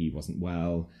 saying that he wasn't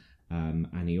well,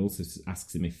 and he also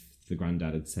asks him if the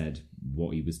granddad had said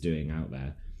what he was doing out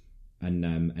there,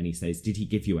 and he says, "Did he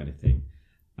give you anything?"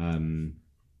 And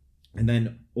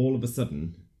then all of a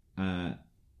sudden, and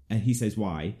he says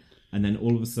why, and then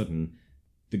all of a sudden,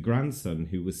 the grandson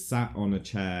who was sat on a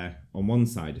chair on one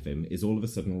side of him is all of a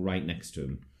sudden right next to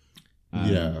him.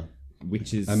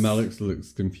 Which is, and Malik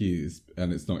looks confused,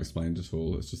 and it's not explained at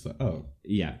all. It's just like, oh,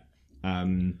 yeah.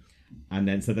 And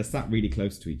then so they're sat really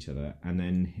close to each other, and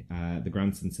then the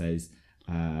grandson says,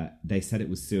 they said it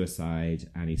was suicide,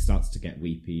 and he starts to get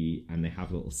weepy, and they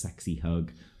have a little sexy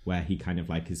hug where he kind of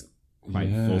like is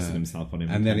quite forcing himself on him.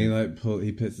 And then he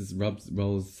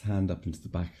rolls his hand up into the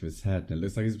back of his head, and it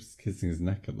looks like he's kissing his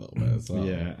neck a little bit as well.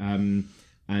 Yeah.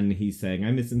 And he's saying,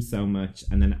 "I miss him so much."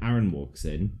 And then Aaron walks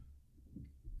in.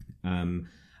 And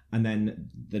then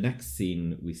the next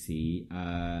scene we see,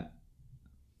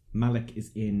 Malik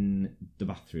is in the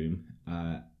bathroom,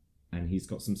 and he's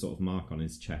got some sort of mark on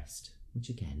his chest, which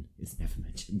again is never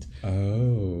mentioned.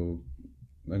 Oh.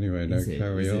 Anyway,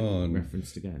 carry on.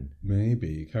 Referenced again?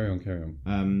 Maybe. Carry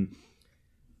on.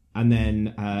 And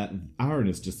then Aaron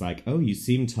is just like, "Oh, you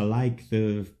seem to like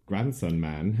the grandson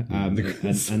man," and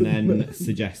then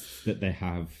suggests that they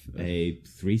have a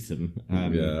threesome.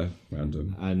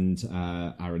 Random. And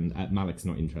Malik's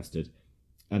not interested.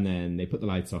 And then they put the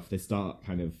lights off. They start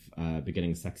kind of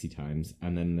beginning sexy times,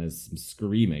 and then there's some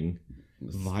screaming,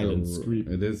 violent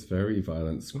screaming. It is very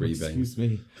violent screaming. Oh, excuse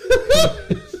me.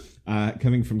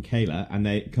 Coming from Kayla, and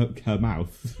her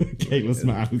mouth, Kayla's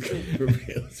mouth,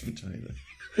 reveals vagina.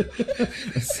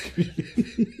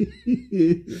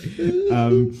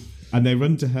 And they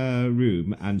run to her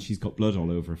room, and she's got blood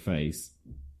all over her face.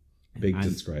 Big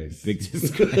disgrace.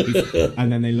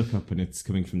 And then they look up, and it's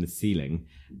coming from the ceiling.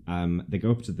 They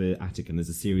go up to the attic, and there's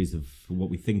a series of what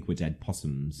we think were dead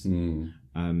possums.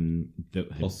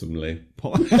 Possumly.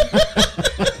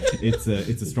 It's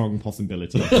a strong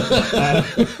possibility.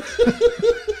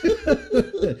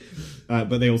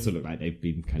 But they also look like they've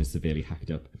been kind of severely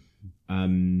hacked up.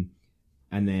 And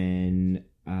then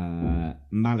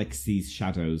Malik sees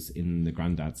shadows in the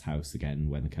granddad's house again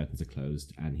when the curtains are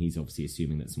closed, and he's obviously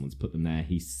assuming that someone's put them there.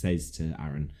 He says to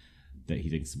Aaron that he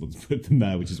thinks someone's put them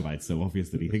there, which is why it's so obvious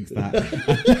that he thinks that.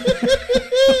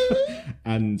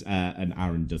 And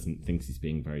Aaron thinks he's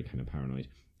being very kind of paranoid,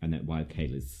 and that while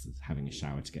Kayla's having a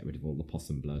shower to get rid of all the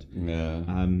possum blood. Yeah.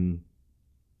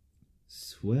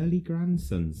 Swirly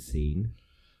grandson scene.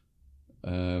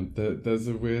 There's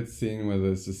a weird scene where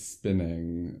there's just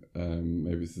spinning.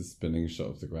 Maybe it's a spinning shot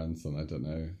of the grandson. I don't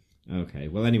know. Okay.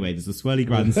 Well, anyway, there's a swirly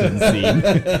grandson scene.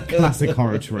 Classic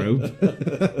horror trope.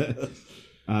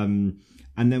 And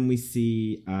then we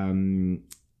see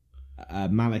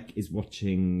Malik is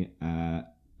watching a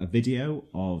video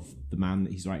of the man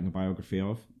that he's writing a biography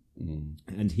of,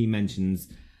 and he mentions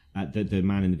the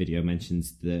man in the video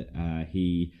mentions that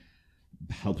he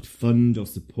helped fund or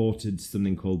supported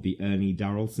something called the Ernie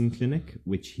Darrelson Clinic,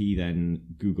 which he then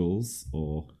Googles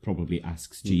or probably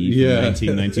asks Jeeve in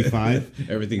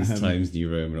 1995. Everything's Times New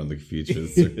Roman on the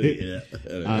computers.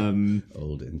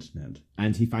 Old internet.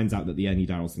 And he finds out that the Ernie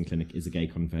Darrelson Clinic is a gay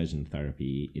conversion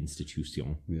therapy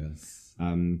institution. Yes.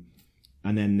 And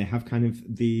then they have kind of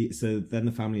then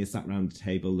the family is sat around a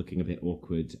table looking a bit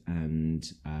awkward,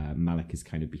 and Malik is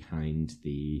kind of behind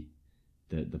the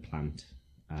plant.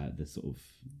 The sort of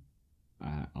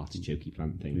artichoke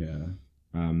plant thing. Yeah.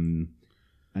 And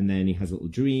then he has a little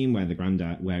dream where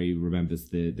he remembers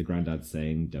the granddad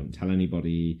saying, "Don't tell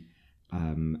anybody."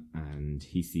 And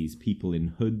he sees people in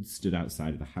hoods stood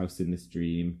outside of the house in this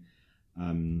dream.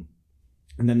 And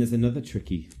then there's another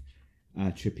trippy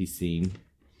scene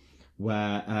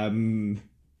where Aaron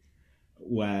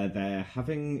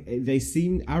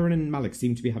and Malik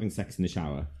seem to be having sex in the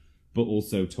shower, but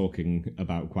also talking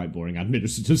about quite boring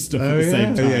administrative stuff at the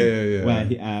same time. Yeah.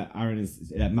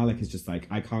 Where Malik is just like,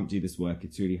 "I can't do this work.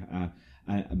 It's really,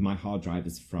 my hard drive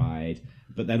is fried."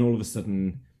 But then all of a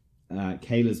sudden,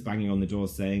 Kayla's banging on the door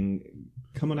saying,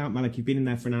 "Come on out, Malik, you've been in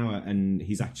there for an hour." And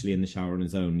he's actually in the shower on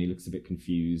his own. And he looks a bit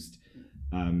confused.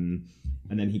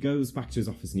 And then he goes back to his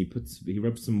office and he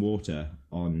rubs some water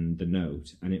on the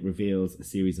note, and it reveals a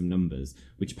series of numbers,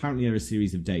 which apparently are a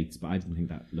series of dates, but I didn't think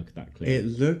that looked that clear. It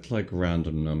looked like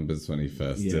random numbers when he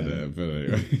first did it, but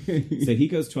anyway. So he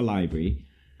goes to a library,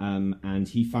 and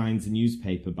he finds a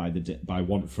newspaper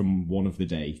from one of the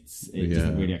dates. It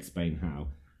doesn't really explain how.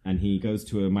 And he goes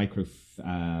to a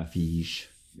microfiche.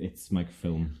 It's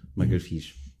microfilm.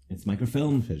 Microfiche. It's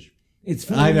microfilm. Fish. It's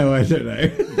film. I know, I don't know.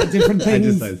 Different things. I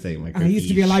just don't say microfiche. I used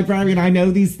to be a librarian. I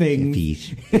know these things.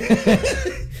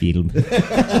 Film.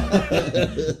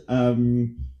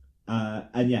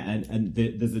 And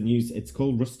there's a news. It's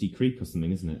called Rusty Creek or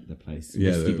something, isn't it? The place.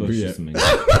 Rusty Bush or something.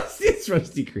 It's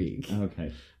Rusty Creek.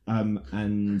 Okay.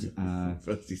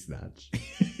 Rusty Snatch.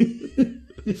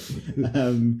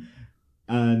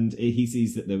 And he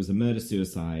sees that there was a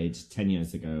murder-suicide 10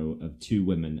 years ago of two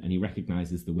women, and he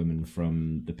recognises the women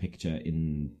from the picture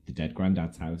in the dead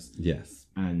granddad's house. Yes.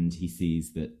 And he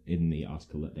sees that in the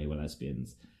article that they were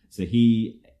lesbians. So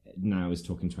he now is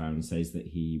talking to Aaron and says that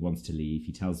he wants to leave.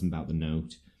 He tells him about the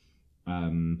note.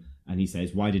 And he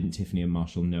says, "Why didn't Tiffany and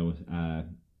Marshall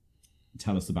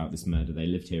tell us about this murder? They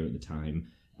lived here at the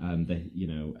time." And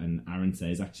Aaron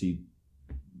says, "Actually,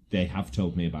 they have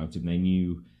told me about him. They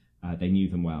knew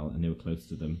them well, and they were close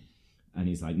to them. And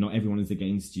he's like, not everyone is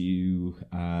against you.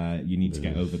 You need to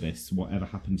get over this. Whatever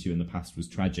happened to you in the past was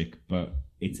tragic, but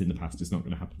it's in the past. It's not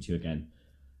going to happen to you again.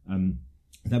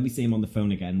 Then we see him on the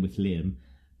phone again with Liam.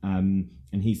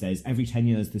 And he says, every 10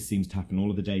 years this seems to happen. All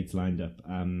of the dates lined up.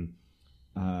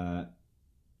 I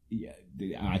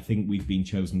think we've been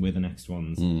chosen. We're the next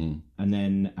ones. And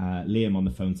then Liam on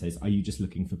the phone says, are you just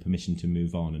looking for permission to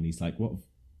move on? And he's like, what?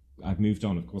 I've moved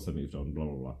on. Of course I've moved on. Blah,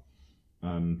 blah,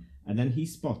 blah. And then he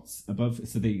spots above,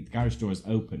 so the garage door is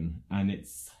open, and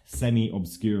it's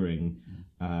semi-obscuring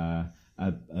a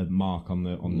mark on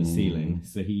the ceiling.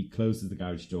 So he closes the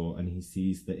garage door, and he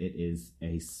sees that it is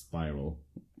a spiral.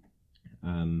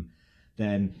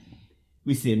 Then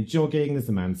we see him jogging. There's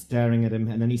a man staring at him,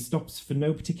 and then he stops for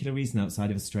no particular reason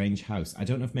outside of a strange house. I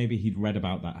don't know if maybe he'd read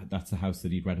about that. That's a house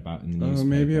that he'd read about in the newspaper. Oh,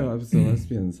 maybe it was the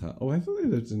lesbians' house. Oh, I thought they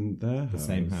lived in their house. The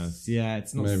same house. Yeah,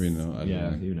 it's not. Maybe not. I don't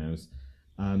know. Who knows?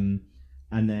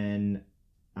 And then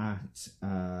at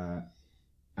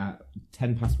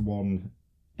 1:10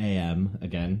 a.m.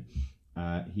 again,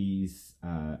 he's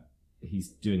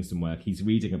doing some work. He's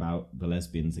reading about the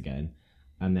lesbians again,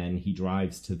 and then he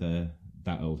drives to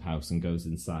that old house and goes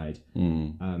inside.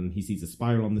 He sees a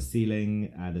spiral on the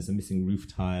ceiling. There's a missing roof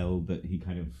tile that he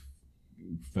kind of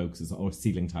focuses on, or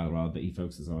ceiling tile rather, that he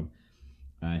focuses on.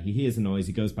 He hears a noise.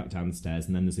 He goes back down the stairs,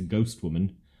 and then there's a ghost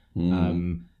woman.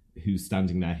 Who's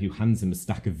standing there, who hands him a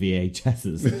stack of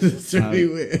VHSs. It's really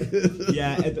weird.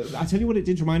 Yeah, I tell you what it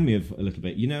did remind me of a little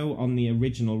bit. You know, on the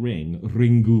original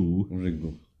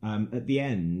Ringu, at the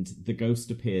end, the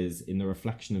ghost appears in the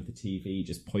reflection of the TV,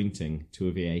 just pointing to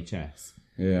a VHS.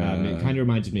 Yeah. It kind of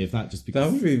reminded me of that, just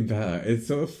because... That would be better. It's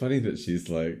sort of funny that she's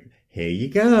like, here you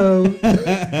go.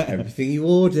 Everything you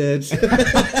ordered.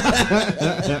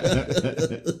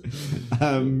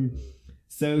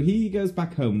 So he goes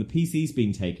back home. The PC's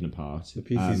been taken apart. The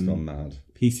PC's gone mad.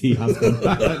 PC has gone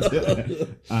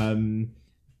mad.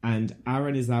 And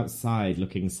Aaron is outside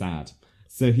looking sad.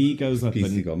 So he goes up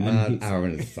PC gone mad.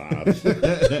 Aaron is sad.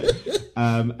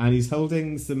 And he's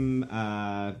holding some...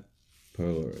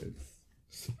 Polaroids.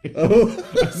 Oh.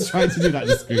 I was trying to do that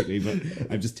discreetly, but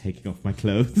I'm just taking off my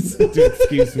clothes. Do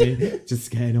excuse me.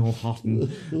 Just getting all hot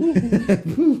and...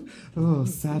 oh,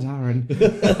 sad Aaron.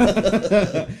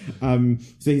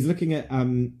 So he's looking at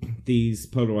these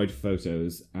Polaroid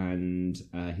photos, and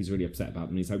he's really upset about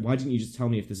them. He's like, why didn't you just tell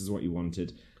me if this is what you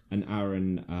wanted? And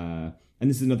Aaron... and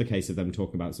this is another case of them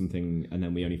talking about something, and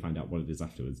then we only find out what it is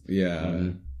afterwards.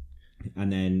 Yeah.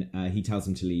 And then he tells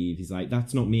him to leave. He's like,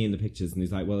 that's not me in the pictures. And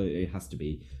he's like, well, it has to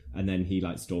be. And then he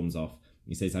like storms off.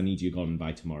 He says, I need you gone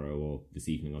by tomorrow or this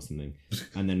evening or something.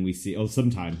 And then we see, or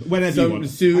sometime, whenever you want.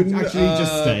 Soon. Actually,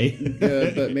 just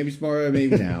stay. But maybe tomorrow,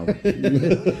 maybe now.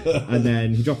 And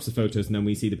then he drops the photos, and then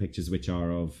we see the pictures, which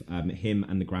are of him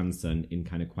and the grandson in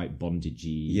kind of quite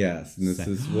bondagey. Yes, and this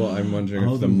is what I'm wondering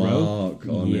if the mark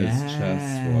on his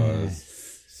chest was.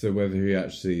 So whether he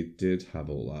actually did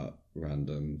have all that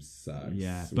random sex.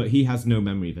 Yeah, but he has no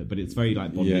memory of it, but it's very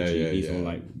like bondagey. He's all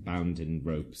like bound in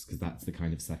ropes, because that's the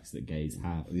kind of sex that gays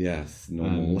have. Yes,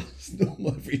 normal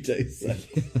everyday sex.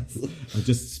 Or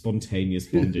just spontaneous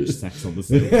bondage sex on the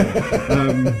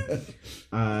sofa.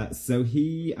 So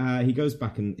he goes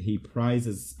back and he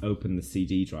prizes open the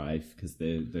CD drive, because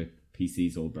the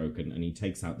PC's all broken, and he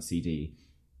takes out the CD.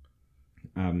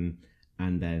 And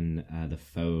then the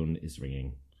phone is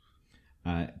ringing.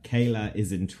 Kayla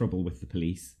is in trouble with the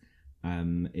police.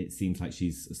 It seems like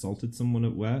she's assaulted someone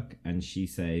at work, and she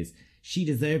says she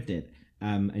deserved it.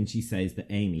 And she says that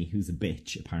Amy, who's a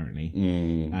bitch apparently,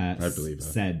 I believe her.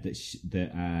 said that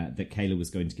that Kayla was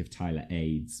going to give Tyler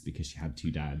AIDS because she had two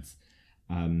dads.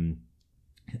 And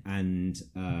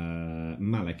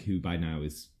Malik, who by now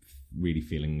is really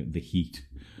feeling the heat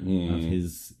of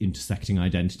his intersecting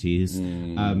identities,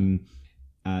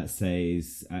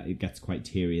 says, it gets quite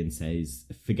teary and says,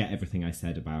 forget everything I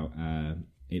said about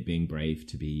it being brave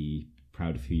to be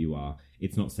proud of who you are.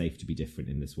 It's not safe to be different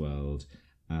in this world.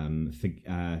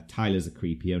 Tyler's a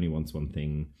creep. He only wants one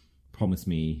thing. Promise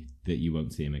me that you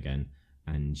won't see him again.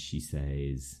 And she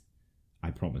says,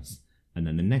 I promise. And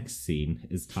then the next scene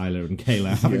is Tyler and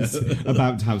Kayla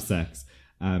about to have sex.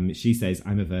 She says,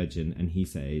 I'm a virgin. And he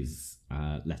says,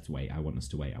 let's wait. I want us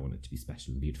to wait. I want it to be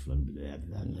special and beautiful and blah,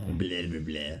 blah, blah. Blah, blah,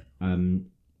 blah.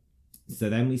 So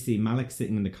then we see Malik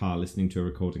sitting in the car listening to a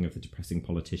recording of the depressing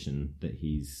politician that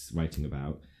he's writing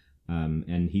about.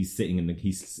 And he's sitting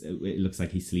it looks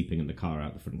like he's sleeping in the car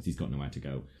out the front because he's got nowhere to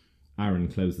go. Aaron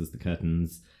closes the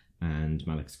curtains and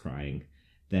Malik's crying.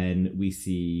 Then we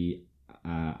see,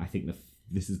 I think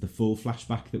this is the full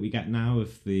flashback that we get now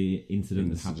of the incident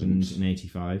that happened in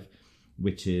 85,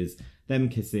 which is them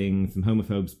kissing, some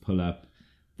homophobes pull up,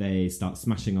 they start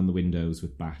smashing on the windows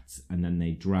with bats, and then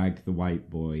they drag the white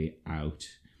boy out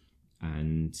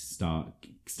and start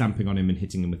stamping on him and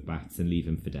hitting him with bats and leave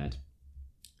him for dead.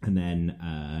 And then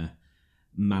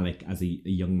Malik, as a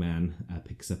young man,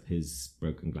 picks up his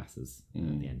broken glasses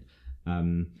at the end.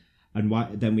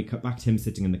 Then we cut back to him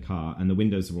sitting in the car, and the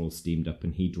windows are all steamed up,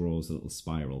 and he draws a little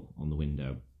spiral on the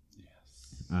window.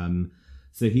 Yes.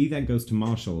 So he then goes to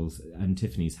Marshall's and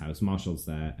Tiffany's house. Marshall's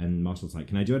there, and Marshall's like,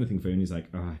 "Can I do anything for you?" And he's like,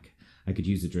 "Oh, I could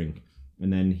use a drink."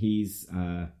 And then he's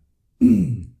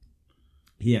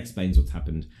he explains what's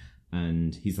happened,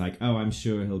 and he's like, "Oh, I'm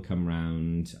sure he'll come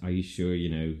round. Are you sure?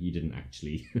 You didn't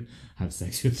actually have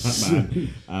sex with that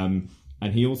man?"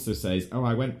 And he also says, "Oh,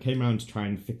 I came round to try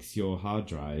and fix your hard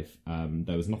drive.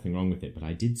 There was nothing wrong with it, but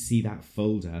I did see that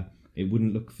folder. It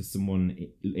wouldn't look for someone.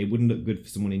 It wouldn't look good for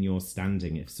someone in your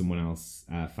standing if someone else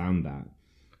found that."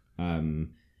 And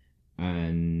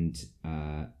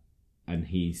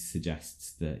he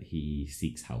suggests that he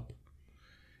seeks help.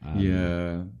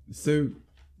 Yeah. So,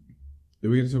 are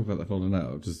we going to talk about that folder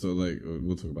now? Just sort of like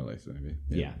we'll talk about it later, maybe.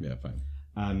 Yeah, fine.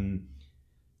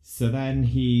 So then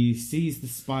he sees the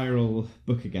spiral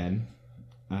book again,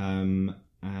 and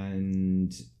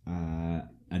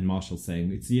Marshall's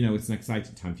saying, it's an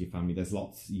exciting time for your family. There's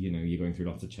lots, you're going through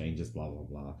lots of changes, blah, blah,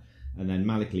 blah. And then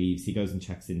Malik leaves. He goes and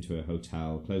checks into a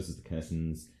hotel, closes the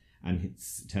curtains, and it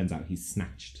turns out he's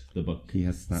snatched the book. He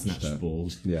has snatched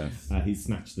bald. Yes. He's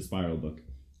snatched the spiral book.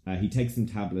 He takes some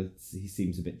tablets. He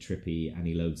seems a bit trippy, and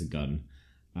he loads a gun.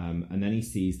 And then he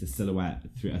sees the silhouette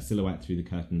through the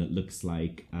curtain that looks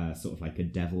like sort of like a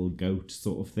devil goat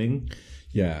sort of thing.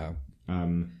 Yeah.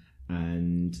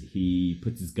 And he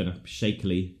puts his gun up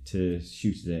shakily to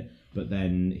shoot at it, but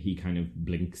then he kind of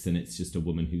blinks, and it's just a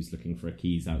woman who's looking for her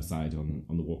keys outside on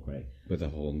the walkway. With her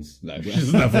horns. No, she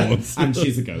doesn't have horns. And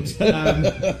she's a goat.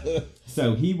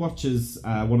 So he watches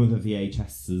one of the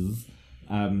VHSs,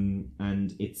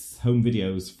 and it's home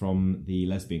videos from the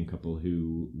lesbian couple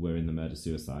who were in the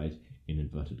murder-suicide, in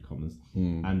inverted commas,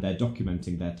 and they're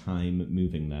documenting their time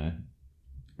moving there.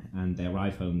 And they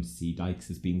arrive home to see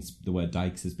the word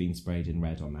Dykes has been sprayed in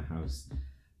red on their house.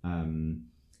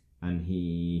 And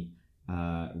he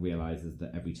realises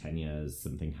that every 10 years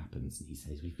something happens, and he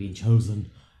says, "We've been chosen."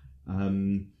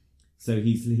 So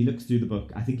he looks through the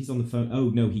book. I think he's on the phone. Oh,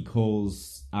 no, he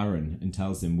calls Aaron and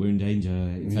tells him, "We're in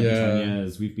danger. It's every 10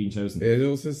 years. We've been chosen." It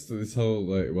also, this whole,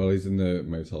 like, while he's in the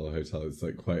motel or hotel, it's,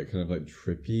 like, quite kind of, like,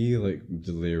 trippy, like,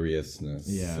 deliriousness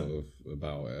sort of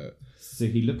about it. So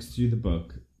he looks through the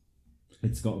book.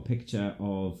 It's got a picture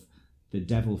of the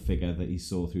devil figure that he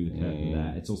saw through the curtain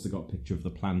there. It's also got a picture of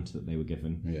the plant that they were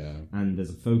given. Yeah. And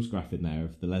there's a photograph in there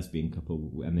of the lesbian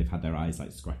couple, and they've had their eyes,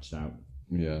 like, scratched out.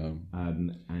 Yeah.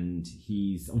 And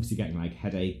he's obviously getting, like,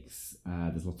 headaches.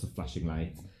 There's lots of flashing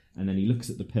lights. And then he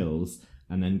looks at the pills,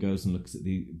 and then goes and looks at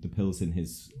the pills in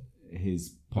his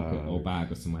pocket or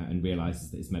bag or somewhere, and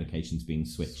realises that his medication's being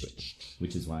switched,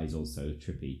 which is why he's also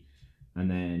trippy.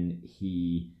 And then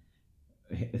he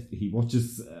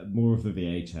watches more of the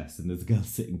VHS, and there's a girl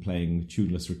sitting playing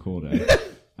tuneless recorder,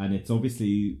 and it's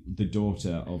obviously the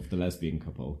daughter of the lesbian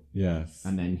couple. Yes.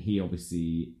 And then he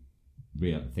obviously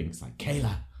thinks like,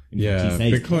 "Kayla."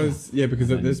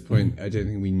 Because at this point, I don't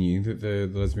think we knew that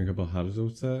the lesbian couple had a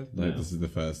daughter. Like, this is the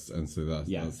first, and so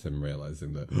that's him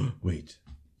realising that, wait.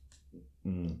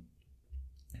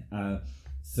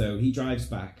 So he drives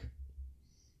back,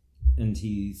 and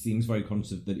he seems very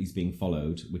conscious that he's being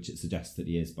followed, which it suggests that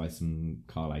he is by some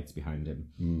car lights behind him.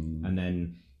 And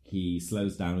then he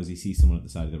slows down as he sees someone at the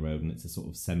side of the road, and it's a sort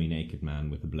of semi-naked man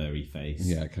with a blurry face.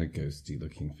 Yeah, kind of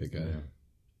ghosty-looking figure. Yeah.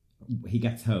 He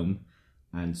gets home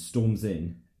and storms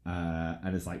in,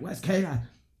 and is like, "Where's Kayla?"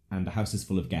 And the house is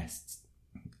full of guests,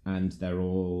 and they're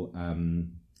all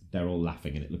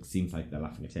laughing, and it seems like they're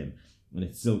laughing at him, and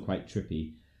it's still quite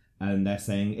trippy. And they're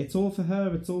saying, "It's all for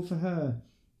her. It's all for her."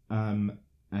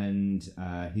 And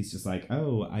he's just like,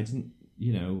 "Oh, I didn't,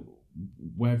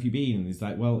 where have you been?" And he's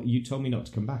like, "Well, you told me not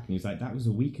to come back." And he's like, "That was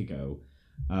a week ago."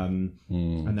 And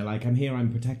they're like, "I'm here,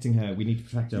 I'm protecting her. We need to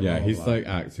protect her." Yeah, blah, blah, he's blah. like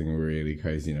acting really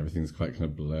crazy, and everything's quite kind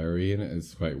of blurry, and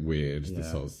it's quite weird,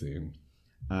 this whole scene.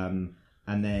 And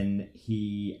then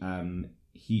he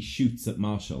shoots at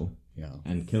Marshall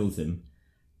and kills him.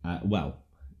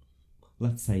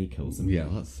 Let's say he kills him. Yeah,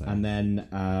 let's say. And then...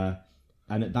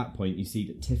 and at that point, you see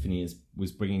that Tiffany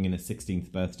was bringing in a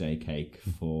 16th birthday cake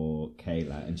for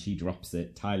Kayla, and she drops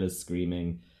it. Tyler's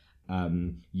screaming.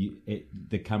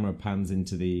 The camera zooms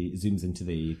into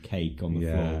the cake on the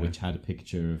floor, which had a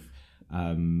picture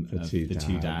The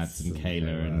two dads and dads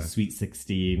Kayla and and Sweet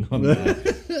 16 on there.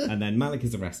 And then Malik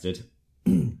is arrested.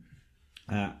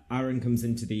 Aaron comes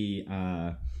into the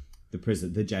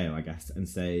prison, the jail, I guess, and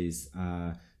says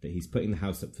that he's putting the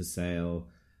house up for sale,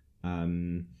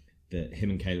 that him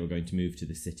and Kayla are going to move to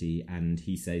the city, and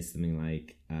he says something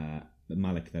like,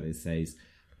 Malik, that is, says,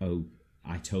 "Oh,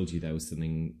 I told you there was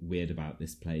something weird about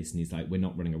this place," and he's like, "We're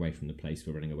not running away from the place,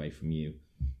 we're running away from you."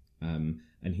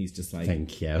 And he's just like,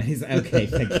 "Thank you." He's like, "Okay,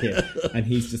 thank you." And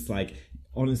he's just like,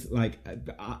 honestly, like,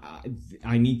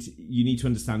 you need to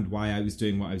understand why I was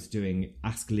doing what I was doing.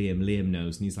 Ask Liam. Liam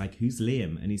knows. And he's like, "Who's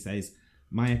Liam?" And he says,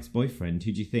 "My ex-boyfriend.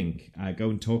 Who do you think? Go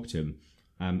and talk to him."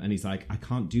 And he's like, "I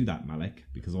can't do that, Malik,"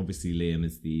 because obviously Liam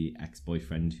is the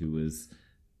ex-boyfriend who was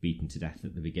beaten to death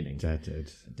at the beginning. Deaded.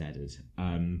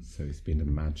 So he's been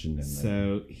imagining.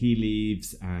 So he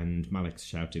leaves, and Malik's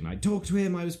shouting like, "Talk to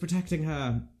him! I was protecting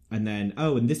her." And then,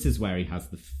 and this is where he has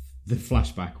the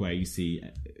flashback where you see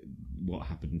what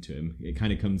happened to him. It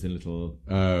kind of comes in little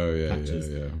patches.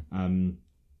 Yeah.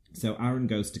 So Aaron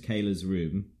goes to Kayla's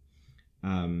room,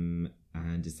 and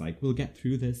it's like, "We'll get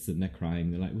through this," and they're crying.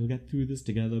 They're like, "We'll get through this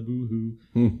together, boo-hoo."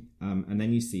 And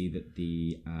then you see that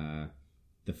the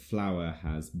flower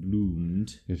has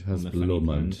bloomed. It has on the funny bloomed.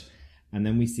 plant. And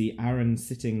then we see Aaron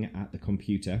sitting at the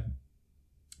computer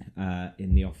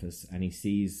in the office, and he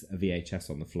sees a VHS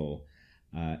on the floor.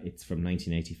 It's from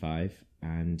 1985,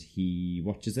 and he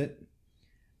watches it.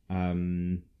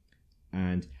 And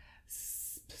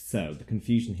so the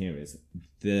confusion here is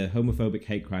the homophobic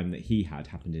hate crime that he had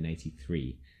happened in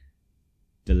 83.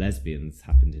 The lesbians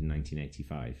happened in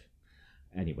 1985.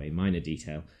 Anyway, minor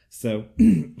detail. So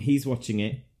he's watching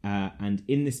it, and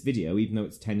in this video, even though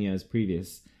it's 10 years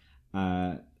previous,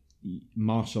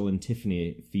 Marshall and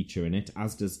Tiffany feature in it,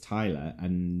 as does Tyler,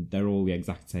 and they're all the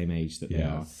exact same age that they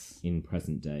are in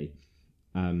present day.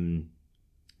 And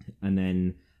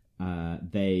then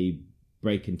they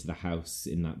break into the house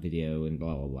in that video and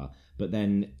blah, blah, blah. But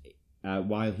then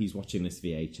while he's watching this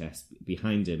VHS,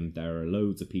 behind him, there are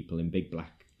loads of people in big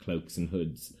black cloaks and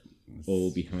hoods,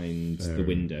 all behind the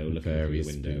window, looking through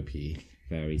the window.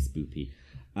 Very spoopy.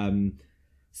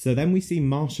 So then we see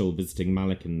Marshall visiting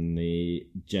Malik in the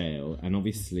jail, and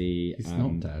obviously he's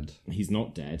not dead. He's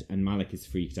not dead, and Malik is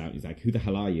freaked out. He's like, "Who the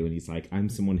hell are you?" And he's like, "I'm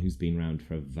someone who's been around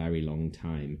for a very long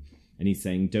time." And he's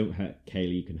saying, "Don't hurt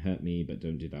Kayla, you can hurt me, but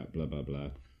don't do that, blah, blah, blah."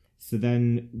 So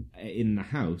then in the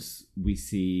house, we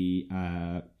see...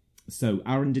 So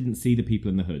Aaron didn't see the people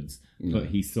in the hoods, but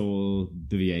he saw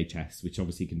the VHS, which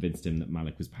obviously convinced him that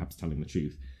Malik was perhaps telling the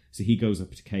truth. So he goes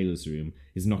up to Kayla's room,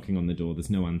 is knocking on the door. There's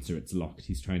no answer. It's locked.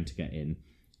 He's trying to get in.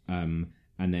 And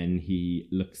then he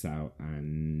looks out,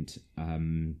 and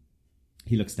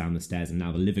he looks down the stairs, and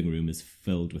now the living room is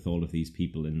filled with all of these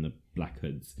people in the black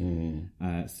hoods.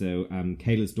 So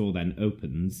Kayla's door then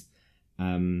opens,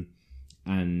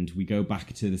 and we go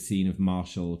back to the scene of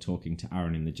Marshall talking to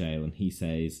Aaron in the jail, and he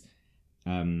says...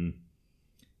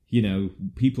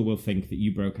 people will think that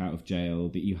you broke out of jail,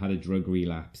 that you had a drug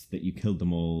relapse, that you killed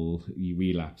them all, you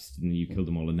relapsed and you killed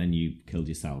them all, and then you killed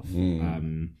yourself.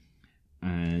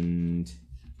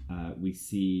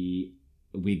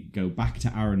 We go back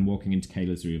to Aaron walking into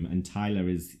Kayla's room, and Tyler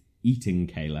is eating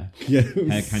Kayla.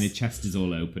 Her kind of chest is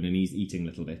all open, and he's eating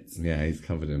little bits. Yeah, he's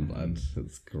covered in blood.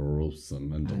 It's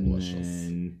gruesome and delicious.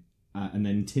 And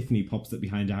then Tiffany pops up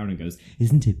behind Aaron and goes,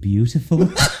 "Isn't it beautiful?"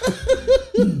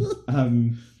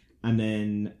 And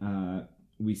then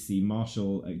we see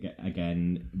Marshall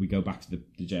again. We go back to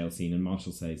the jail scene, and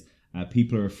Marshall says,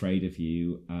 "People are afraid of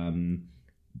you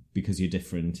because you're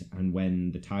different, and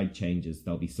when the tide changes,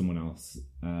 there'll be someone else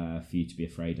for you to be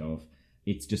afraid of.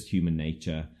 It's just human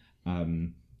nature.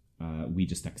 We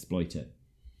just exploit it."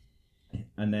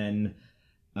 And then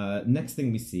next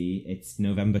thing we see, it's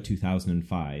November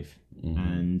 2005,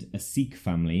 and a Sikh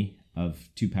family of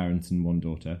 2 parents and 1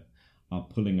 daughter are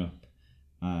pulling up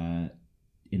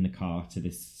in the car to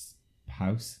this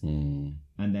house. And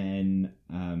then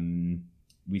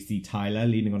we see Tyler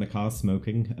leaning on a car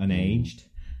smoking, unaged.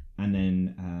 And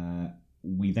then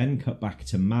we then cut back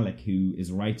to Malik, who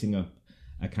is writing up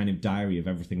a kind of diary of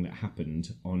everything that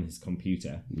happened on his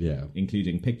computer,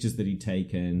 including pictures that he'd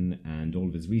taken and all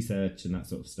of his research and that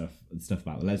sort of stuff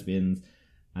about the lesbians.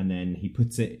 And then he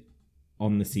puts it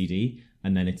on the CD,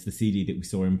 and then it's the CD that we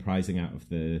saw him prizing out of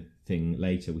the thing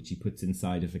later, which he puts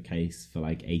inside of a case for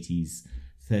like 80s,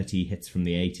 30 hits from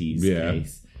the 80s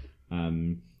case.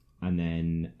 And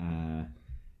then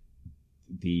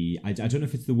I don't know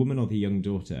if it's the woman or the young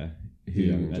daughter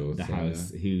who at the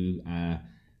house who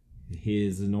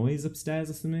hears a noise upstairs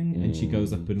or something, and she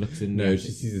goes up and looks in. No,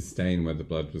 she sees a stain where the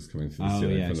blood was coming through the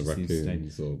ceiling from the she sees a stain.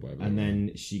 raccoons or whatever. And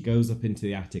then she goes up into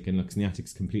the attic and looks, and the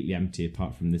attic's completely empty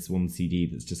apart from this one CD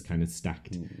that's just kind of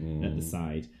stacked at the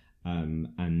side.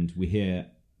 And we hear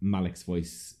Malik's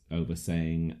voice over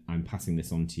saying, "I'm passing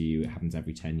this on to you. It happens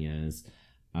every 10 years.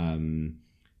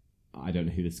 I don't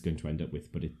know who this is going to end up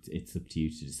with, but it's up to you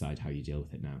to decide how you deal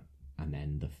with it now." And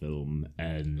then the film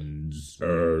ends.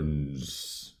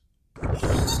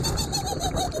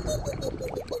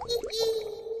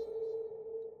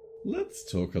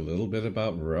 Let's talk a little bit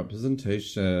about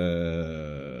representation.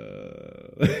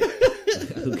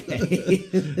 Okay.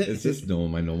 It's just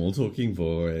my normal talking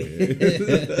voice.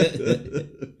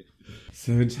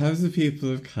 So in terms of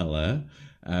people of colour,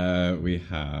 we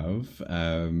have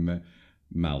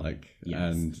Malik. Yes.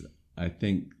 And I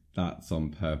think that's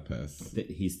on purpose. That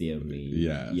he's the only...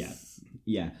 Yes.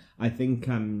 Yeah. I think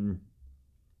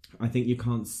you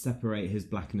can't separate his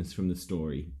blackness from the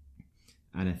story.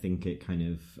 And I think it kind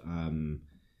of...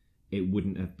 it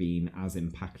wouldn't have been as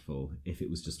impactful if it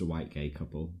was just a white gay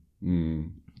couple.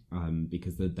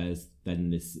 Because there's then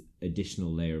this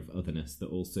additional layer of otherness that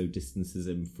also distances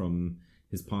him from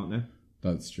his partner.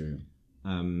 That's true.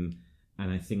 And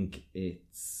I think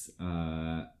it's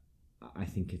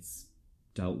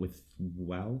dealt with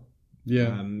well.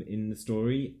 Yeah. In the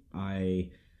story,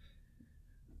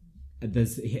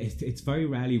 it's very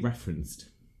rarely referenced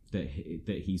that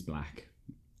he's black.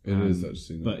 It is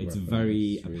actually, but it's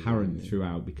very apparent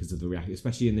throughout because of the reaction,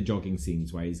 especially in the jogging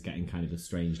scenes where he's getting kind of the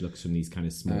strange looks from these kind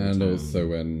of small. And towns. also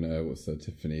when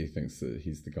Tiffany thinks that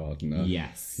he's the gardener.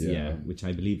 Yes, yeah, which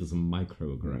I believe is a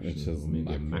microaggression, which is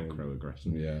maybe a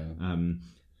macroaggression. Yeah,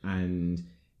 and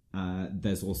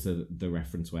there's also the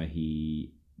reference where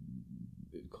he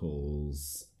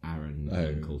calls Aaron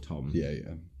Uncle Tom.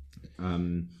 Yeah.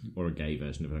 Or a gay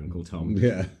version of Uncle Tom.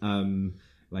 Yeah.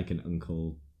 Like an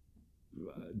Uncle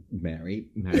Mary.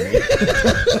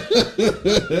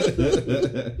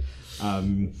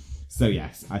 So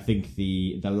yes, I think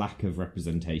the lack of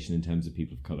representation in terms of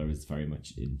people of colour is very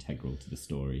much integral to the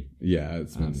story. Yeah,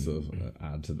 it's meant to sort of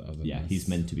add to the otherness. Yeah, he's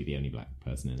meant to be the only black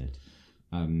person in it.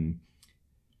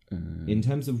 In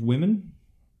terms of women,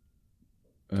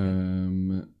 I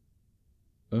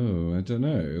don't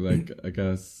know. Like, I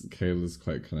guess Kayla's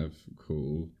quite kind of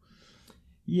cool.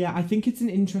 Yeah, I think it's an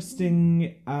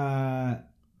interesting...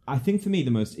 I think for me,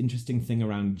 the most interesting thing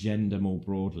around gender more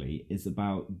broadly is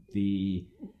about the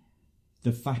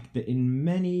fact that in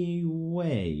many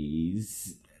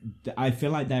ways, I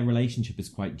feel like their relationship is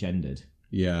quite gendered.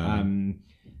 Yeah.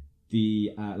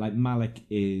 Like Malik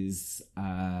is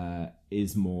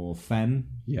more femme.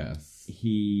 Yes.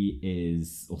 He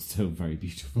is also very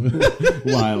beautiful,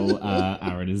 while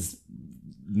Aaron is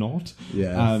not.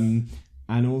 Yes.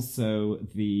 And also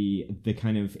the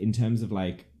kind of, in terms of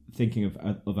like thinking of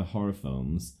other horror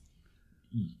films,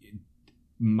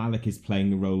 Malik is playing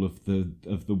the role of the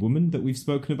woman that we've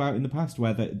spoken about in the past,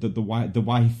 where the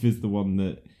wife is the one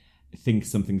that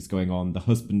thinks something's going on. The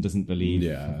husband doesn't believe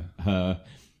her.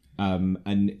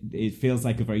 And it feels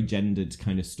like a very gendered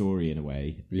kind of story in a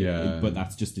way. Yeah. But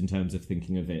that's just in terms of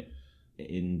thinking of it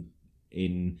in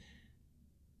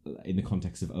the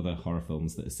context of other horror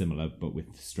films that are similar, but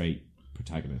with straight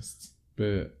protagonists.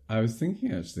 But I was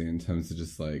thinking actually in terms of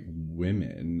just like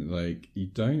women, like you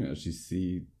don't actually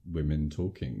see women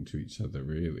talking to each other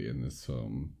really in this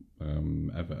film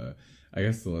ever. I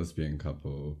guess the lesbian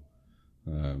couple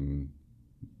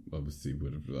obviously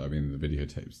would have, I mean the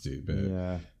videotapes do, but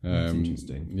that's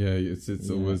interesting. Yeah, it's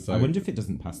always like, I wonder if it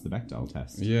doesn't pass the Bechdel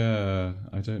test. Yeah,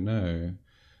 I don't know.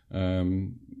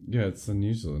 Yeah, it's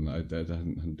unusual and it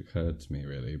hadn't occurred to me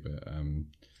really, but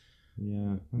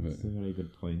yeah, that's a very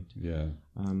good point. Yeah.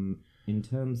 In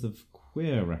terms of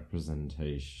queer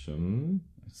representation,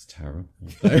 it's terrible.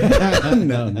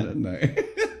 No.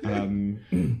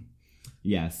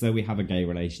 Yeah, so we have a gay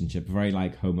relationship, a very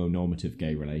like homonormative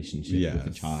gay relationship with a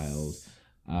child.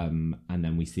 And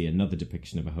then we see another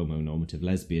depiction of a homonormative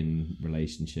lesbian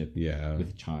relationship with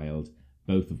a child,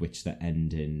 both of which that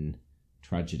end in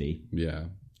tragedy. Yeah.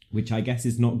 Which I guess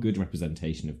is not good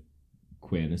representation of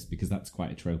queerness, because that's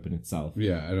quite a trope in itself.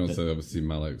 Yeah, and also obviously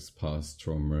Malik's past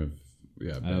trauma of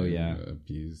being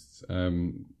abused.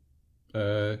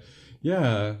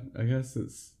 Yeah, I guess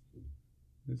is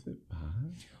it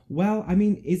bad? Well, I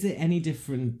mean, is it any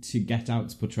different to Get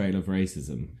Out's portrayal of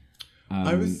racism?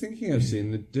 I was thinking actually,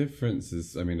 in the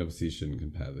differences. I mean, obviously you shouldn't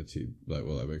compare the two. Like,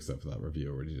 well, except for that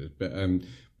review already did. But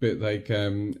like,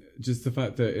 just the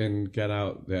fact that in Get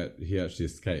Out that he actually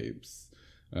escapes,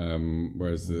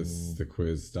 whereas the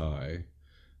queers die.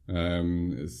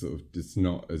 It's sort of it's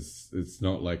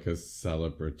not like a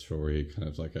celebratory kind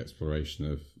of like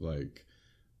exploration of like,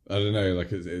 I don't know,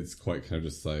 like it's quite kind of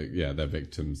just like, yeah, they're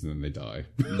victims and then they die.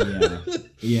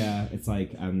 Yeah, it's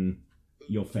like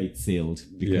your fate's sealed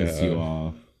because you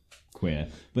are queer.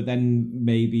 But then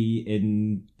maybe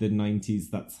in the 90s,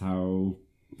 that's how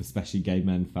especially gay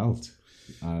men felt.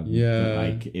 That,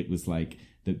 like it was like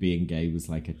that being gay was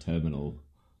like a terminal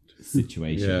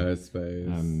situation. Yeah, I suppose.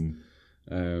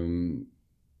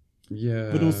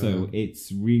 But also,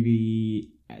 it's really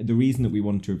the reason that we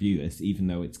want to review this, even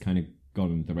though it's kind of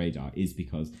gone under the radar, is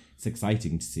because it's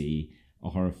exciting to see a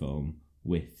horror film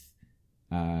with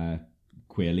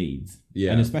queer leads,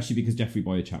 and especially because Jeffrey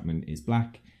Boyer-Chapman is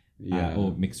black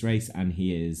or mixed race, and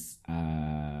he's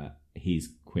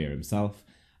queer himself.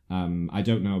 I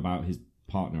don't know about his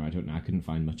partner. I couldn't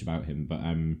find much about him, but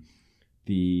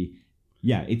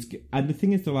it's, and the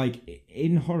thing is that like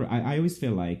in horror, I always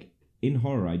feel like in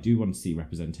horror I do want to see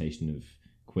representation of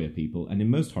queer people, and in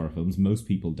most horror films most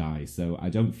people die, so I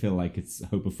don't feel like it's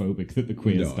homophobic that the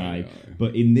queers die.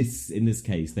 But in this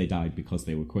case they died because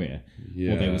they were queer,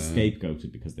 or they were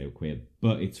scapegoated because they were queer,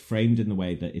 but it's framed in the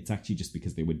way that it's actually just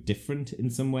because they were different in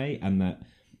some way, and that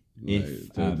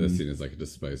if they're seen as like a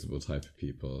disposable type of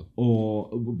people, or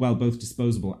well, both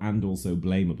disposable and also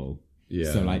blameable.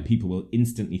 So like people will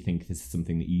instantly think this is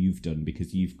something that you've done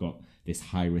because you've got this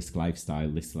high risk lifestyle,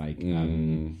 this like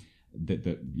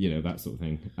that you know, that sort of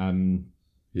thing.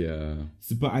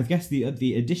 So, but I guess the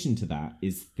addition to that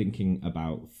is thinking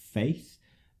about faith,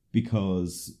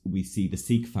 because we see the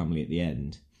Sikh family at the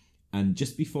end. And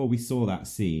just before we saw that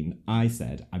scene, I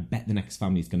said, I bet the next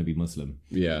family is going to be Muslim.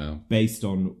 Yeah. Based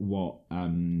on what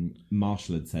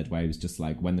Marshall had said, where he was just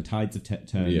like, when the tides have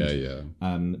turned,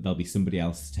 there'll be somebody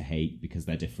else to hate because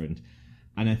they're different.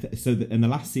 And and the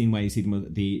last scene where you see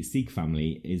the Sikh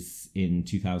family is in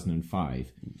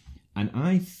 2005. And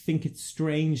I think it's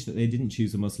strange that they didn't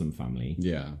choose a Muslim family.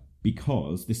 Yeah.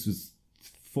 Because this was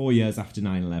 4 years after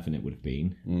 9/11, it would have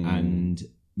been. And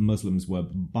Muslims were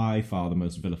by far the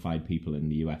most vilified people in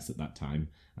the US at that time,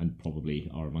 and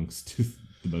probably are amongst the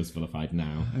most vilified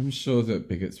now. I'm sure that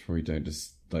bigots probably don't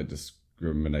just like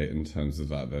discriminate in terms of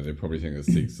that. They probably think that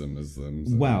Sikhs are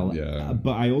Muslims. But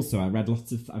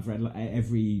I've read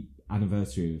every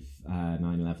anniversary of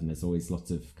 9/11. There's always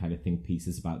lots of kind of think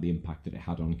pieces about the impact that it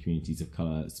had on communities of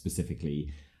colour,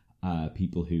 specifically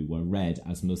people who were read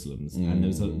as Muslims. And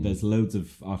there's loads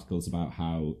of articles about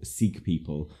how Sikh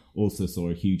people also saw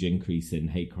a huge increase in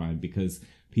hate crime because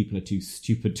people are too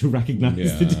stupid to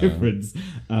recognise the difference.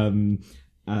 And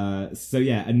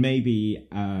maybe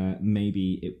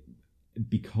it,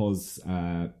 because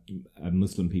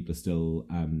Muslim people are still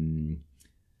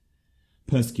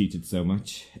persecuted so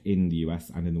much in the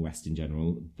US and in the West in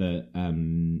general, that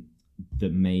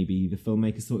maybe the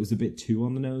filmmakers thought it was a bit too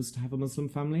on the nose to have a Muslim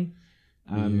family.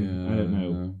 I don't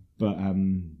know.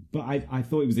 But I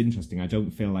thought it was interesting. I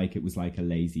don't feel like it was like a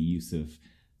lazy use of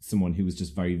someone who was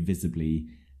just very visibly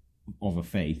of a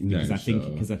faith.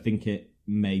 Because I think it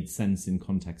made sense in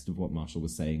context of what Marshall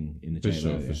was saying in the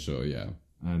trailer. For sure, yeah.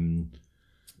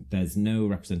 There's no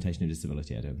representation of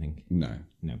disability, I don't think. No.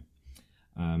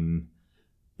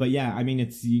 But yeah, I mean,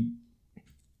 it's you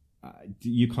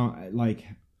can't like.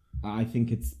 I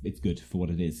think it's good for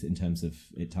what it is in terms of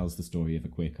it tells the story of a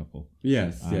queer couple.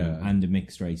 Yes, and a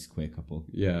mixed race queer couple.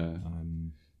 Yeah,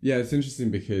 it's interesting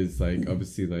because like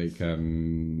obviously like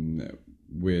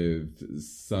with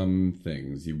some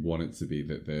things you want it to be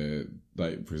that they're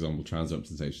like, for example, trans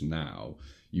representation now.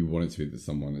 You want it to be that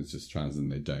someone is just trans and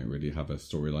they don't really have a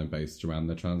storyline based around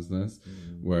their transness.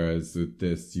 Whereas with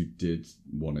this, you did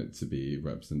want it to be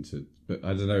represented. But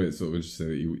I don't know, it's sort of interesting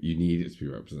that you need it to be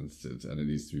represented and it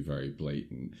needs to be very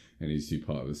blatant and it needs to be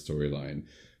part of the storyline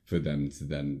for them to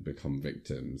then become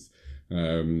victims.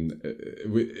 It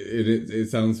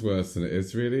sounds worse than it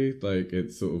is really. Like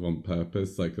it's sort of on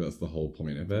purpose. Like that's the whole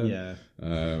point of it. Yeah.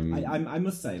 I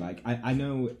must say, like I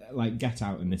know, like Get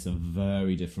Out and this are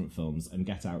very different films, and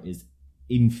Get Out is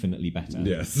infinitely better.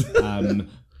 Yes.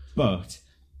 But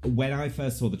when I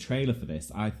first saw the trailer for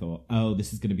this, I thought, oh,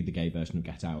 this is going to be the gay version of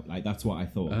Get Out. Like that's what I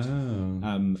thought.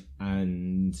 Oh.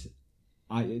 And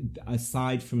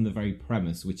aside from the very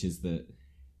premise, which is that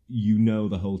you know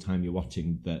the whole time you're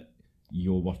watching that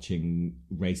you're watching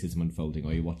racism unfolding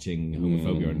or you're watching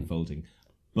homophobia unfolding,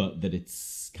 but that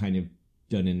it's kind of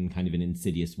done in kind of an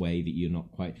insidious way that you're not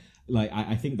quite like.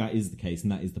 I think that is the case,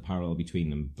 and that is the parallel between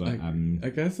them. But I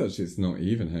guess actually it's not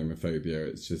even homophobia.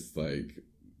 It's just like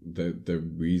the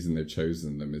reason they've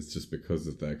chosen them is just because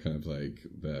of their kind of like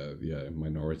their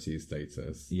minority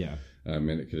status. Yeah. And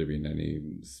it could have been any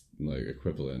like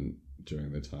equivalent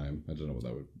during the time. I don't know what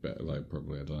that would be like.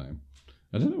 Probably I don't know.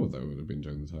 I don't know what that would have been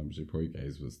during the time. Probably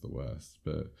gays was the worst,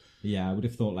 but yeah, I would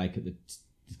have thought like at the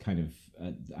kind of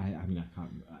I mean I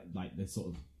can't like the sort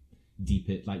of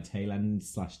tail end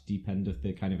 / deep end of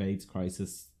the kind of AIDS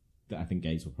crisis. That I think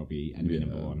gays were probably enemy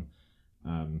number one.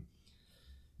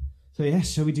 So yeah,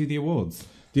 shall we do the awards?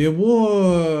 The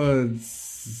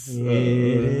awards. It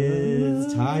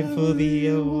is time for the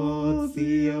awards.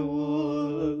 The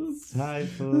awards. Time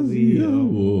for the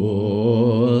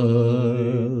awards.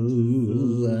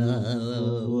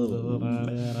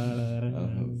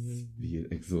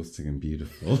 Exhausting and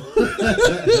beautiful.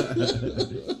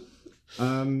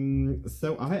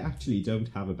 So I actually don't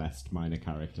have a best minor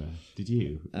character. Did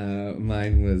you?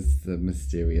 Mine was the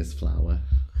mysterious flower.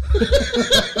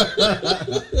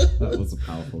 That was a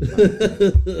powerful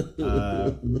character.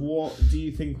 What do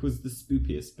you think was the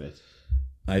spookiest bit?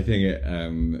 I think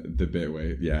the bit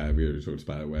where, we already talked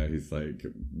about it, where he's like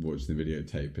watching the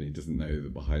videotape and he doesn't know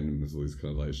that behind him there's all these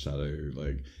kind of like shadow,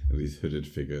 like these hooded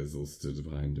figures all stood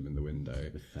behind him in the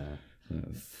window.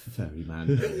 Furry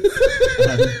man.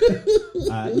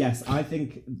 Yes, I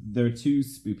think there are two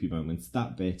spoopy moments,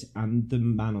 that bit and the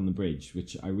man on the bridge,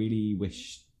 which I really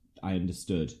wish I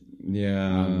understood.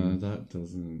 Yeah, that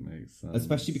doesn't make sense.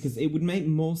 Especially because it would make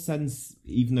more sense,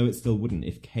 even though it still wouldn't,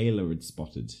 if Kayla had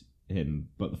spotted him.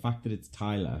 But the fact that it's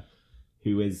Tyler,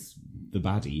 who is the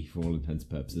baddie for all intents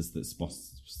and purposes, that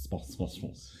spots.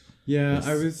 Yeah, Yes.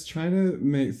 I was trying to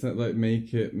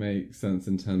make it make sense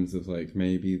in terms of like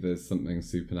maybe there's something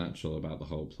supernatural about the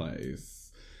whole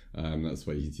place. That's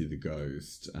why you see the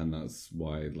ghost, and that's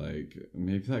why like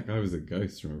maybe that guy was a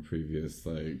ghost from a previous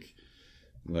like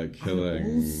killing.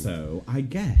 And also, I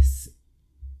guess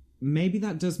maybe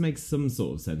that does make some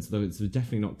sort of sense, though it's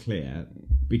definitely not clear,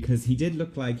 because he did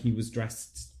look like he was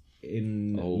dressed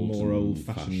in more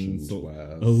old-fashioned sort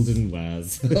wares. Olden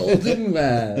wares. Olden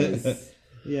wares.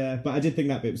 Yeah, but I did think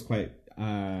that bit was quite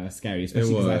scary,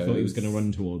 especially because I thought he was going to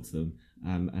run towards them.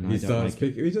 And he I don't like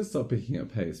it. He just started picking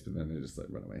up pace, but then he just like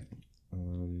run away.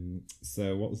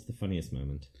 So what was the funniest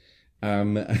moment? I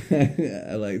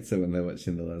liked it when he's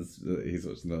watching the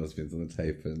lesbians on the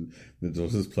tape and the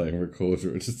daughter's playing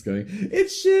recorder and just going,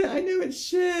 "It's shit, I know it's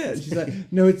shit." And she's like,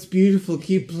 "No, it's beautiful,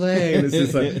 keep playing." It's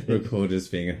just like recorders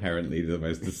being inherently the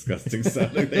most disgusting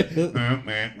sounding thing.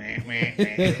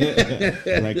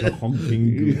 Like a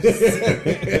honking goose.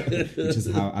 Which is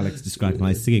how Alex described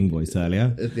my singing voice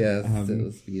earlier. Yes, it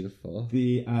was beautiful.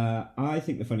 I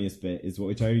think the funniest bit is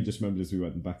which I only just remembered as we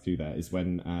went back through that, is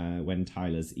when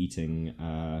Tyler's eating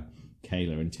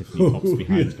Kayla and Tiffany pops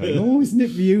behind going, "Oh, isn't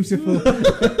it beautiful?"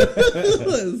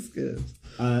 That's good.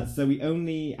 So we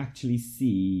only actually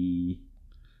see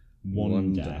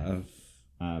one death.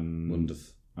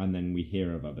 Wonders. And then we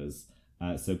hear of others.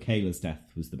 So Kayla's death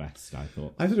was the best, I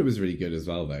thought. I thought it was really good as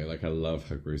well, though. Like, I love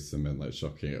how gruesome and like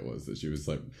shocking it was that she was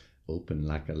like open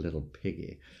like a little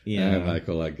piggy. Yeah. And like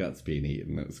all her guts being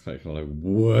eaten. It was quite kind of like,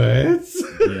 what?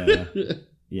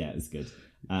 Yeah, it was good.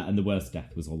 And the worst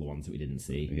death was all the ones that we didn't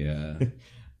see. Yeah.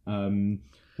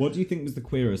 What do you think was the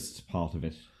queerest part of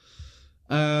it?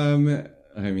 I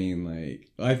mean, like,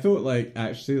 I thought, like,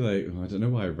 actually, like, I don't know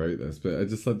why I wrote this, but I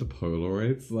just like the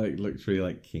Polaroids, like, looked really,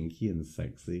 like, kinky and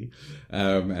sexy.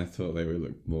 I thought they would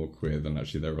look more queer than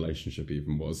actually their relationship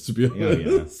even was, to be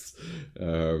honest.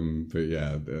 But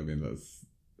yeah, I mean, it's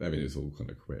all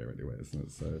kind of queer anyway, isn't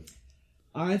it? So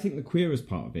I think the queerest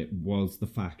part of it was the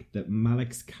fact that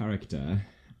Malik's character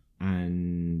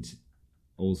and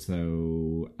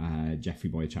also Jeffrey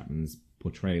Boy Chapman's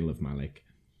portrayal of Malik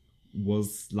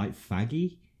was like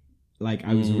faggy. Like,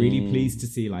 I was really pleased to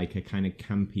see like a kind of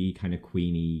campy, kind of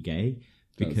queenie gay,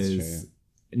 because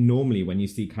normally when you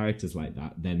see characters like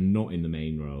that, they're not in the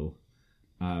main role.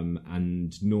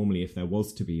 And normally if there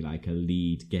was to be like a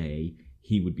lead gay,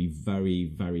 he would be very,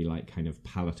 very like kind of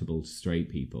palatable to straight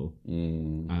people.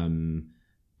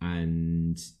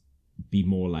 And be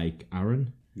more like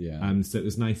Aaron. yeah. So it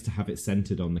was nice to have it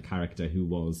centered on the character who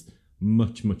was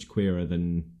much, much queerer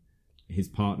than his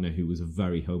partner, who was a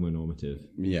very homonormative.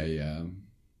 Yeah.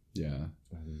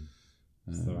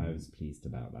 So I was pleased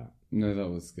about that. No, that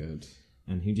was good.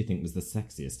 And who do you think was the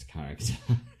sexiest character?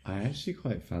 I actually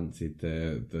quite fancied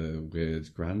the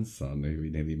weird grandson who he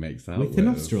nearly makes out With the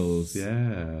nostrils?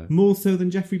 Yeah. More so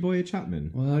than Jeffrey Boyer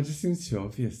Chapman? Well, it just seems too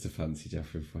obvious to fancy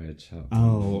Jeffrey Boyer Chapman.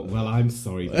 Oh, well, I'm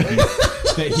sorry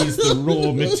that he's the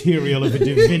raw material of a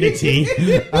divinity.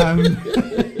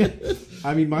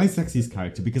 I mean, my sexiest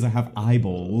character, because I have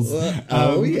eyeballs.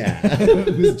 Yeah.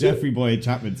 was Jeffrey Boyd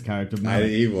Chapman's character.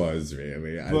 He was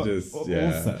really.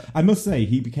 Also, I must say,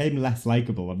 he became less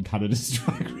likable on Canada's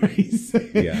Drag Race.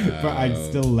 Yeah. But I'd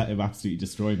still let him absolutely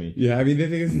destroy me. Yeah, I mean, the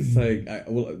thing is, it's like...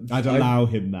 I'd allow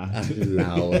him that. I'd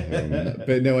allow him.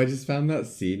 But no, I just found that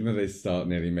scene where they start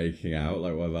nearly making out,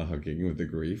 like, while they're hugging with the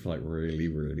grief, like, really,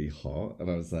 really hot. And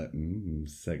I was like,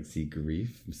 sexy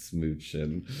grief,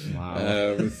 smooching.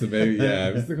 Wow. So maybe, yeah,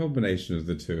 it was the combination of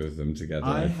the two of them together,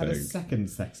 I had think. a second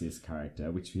sexiest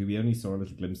character, which we only saw a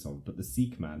little glimpse of, but the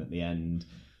Sikh man at the end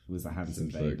was a handsome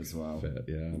babe as well. Fit,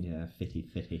 yeah. Yeah, fitty.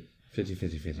 Fitty.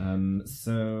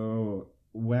 So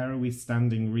where are we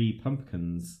standing re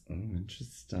Pumpkins? Oh,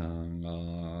 interesting.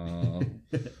 Oh.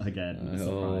 Again,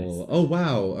 surprise. Oh,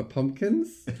 wow.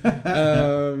 Pumpkins?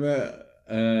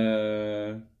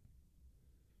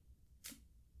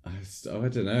 I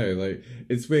don't know. Like,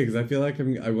 it's weird because I feel like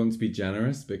I want to be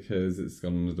generous because it's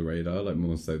gone under the radar, like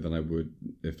more so than I would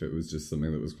if it was just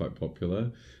something that was quite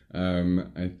popular.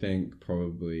 I think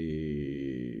probably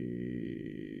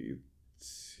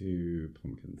 2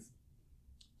 pumpkins.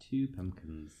 2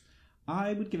 pumpkins.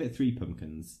 I would give it 3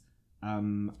 pumpkins.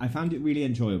 I found it really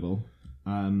enjoyable.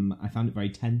 I found it very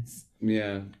tense.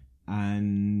 Yeah.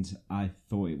 And I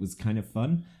thought it was kind of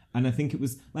fun. And I think it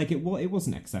was, like, it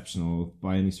wasn't exceptional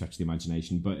by any stretch of the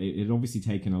imagination, but it had obviously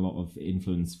taken a lot of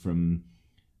influence from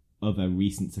other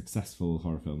recent successful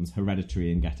horror films,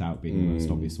 Hereditary and Get Out being the most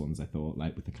obvious ones, I thought,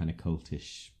 like, with the kind of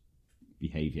cultish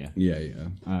behaviour. Yeah.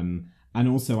 And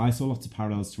also, I saw lots of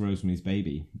parallels to Rosemary's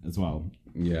Baby as well.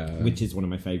 Yeah. Which is one of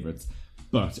my favourites.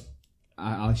 But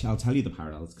I'll tell you the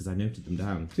parallels, because I noted them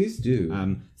down. Please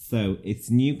do. So, it's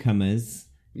newcomers...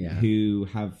 Yeah. Who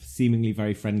have seemingly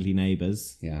very friendly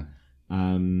neighbours. Yeah.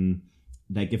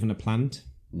 They're given a plant.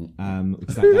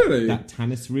 Really? That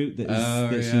Tanis root that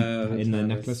she in the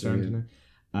necklace around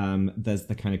her. There's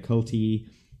the kind of culty,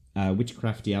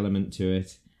 witchcrafty element to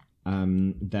it.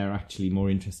 They're actually more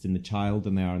interested in the child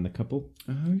than they are in the couple.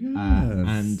 Oh, yes.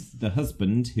 And the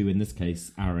husband, who in this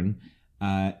case, Aaron,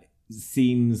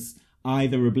 seems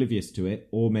either oblivious to it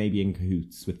or maybe in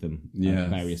cahoots with them at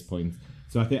various points.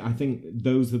 So I think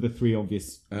those are the 3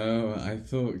 obvious. Oh, I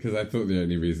thought the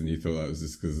only reason you thought that was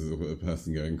just because of a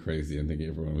person going crazy and thinking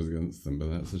everyone was against them, but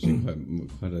that's actually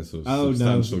quite a sort of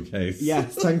substantial case.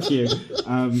 Yes, thank you.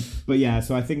 But yeah,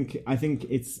 so I think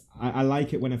it's I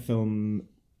like it when a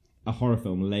horror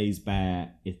film lays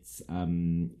bare its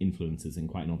influences in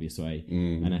quite an obvious way,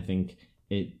 and I think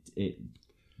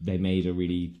they made a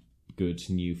really good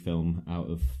new film out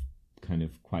of kind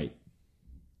of quite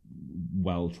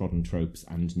well-trodden tropes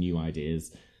and new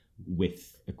ideas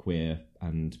with a queer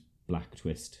and black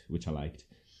twist, which I liked.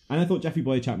 And I thought Jeffrey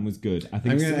Boyd Chapman was good. I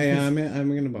think I'm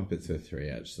gonna bump it to a 3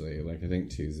 actually. Like I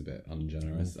think 2's a bit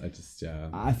ungenerous.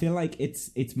 I feel like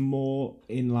it's more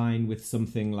in line with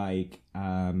something like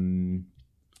The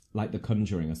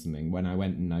Conjuring or something. When I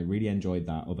went and I really enjoyed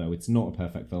that, although it's not a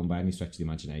perfect film by any stretch of the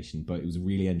imagination, but it was a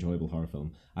really enjoyable horror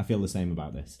film. I feel the same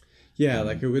about this. Yeah,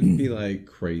 like I wouldn't be like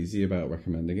crazy about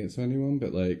recommending it to anyone,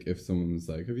 but like if someone was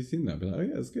like, "Have you seen that?" I'd be like, "Oh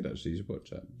yeah, it's good actually. You should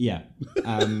watch it." Yeah,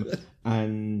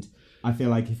 and I feel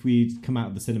like if we'd come out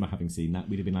of the cinema having seen that,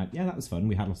 we'd have been like, "Yeah, that was fun.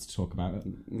 We had lots to talk about it."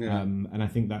 Yeah. And I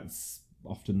think that's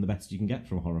often the best you can get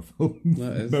from a horror film.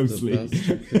 That is mostly. the best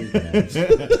you can get.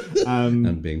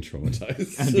 And being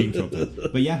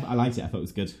traumatized. But yeah, I liked it. I thought it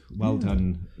was good. Well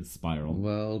done, Spiral.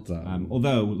 Well done.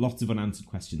 Although lots of unanswered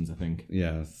questions, I think.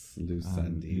 Yes, loose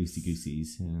endies. Loosey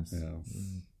gooseys. Yes.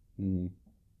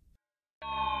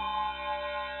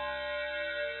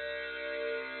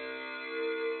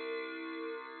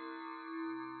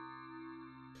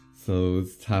 So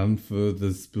it's time for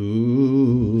the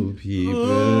spooky bits.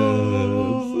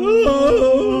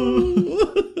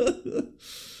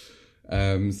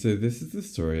 So this is the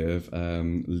story of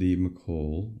Lee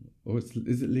McCall. Or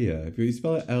is it Leah? If you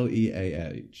spell it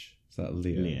Leah, is that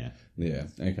Leah? Leah.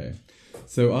 Okay.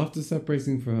 So after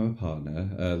separating from her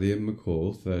partner, Leah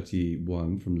McCall,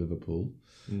 31, from Liverpool,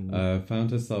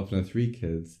 found herself and her 3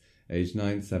 kids, aged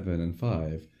 9, 7, and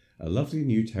 5, a lovely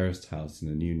new terraced house in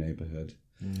a new neighbourhood.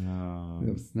 Oh,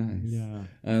 it was nice. Yeah.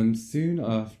 Soon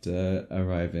after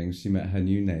arriving, she met her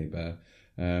new neighbour,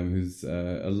 who's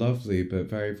a lovely but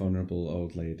very vulnerable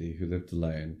old lady who lived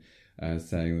alone,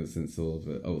 saying that since all of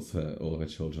her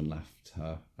children left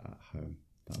her at home.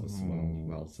 That was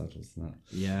well said, wasn't it?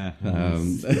 Yeah. I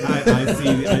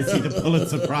see the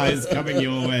Pulitzer Prize coming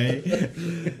your way.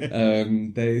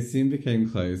 They soon became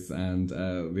close, and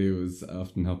Lee was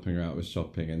often helping her out with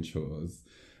shopping and chores.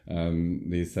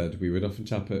 Lee said, "We would often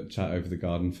chat over the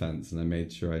garden fence, and I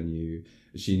made sure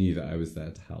she knew that I was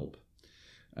there to help."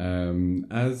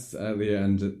 As Leah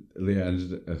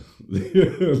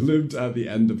lived at the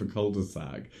end of a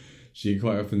cul-de-sac, she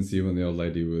quite often see when the old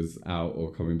lady was out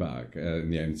or coming back in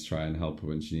the aim to try and help her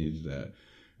when she needed it.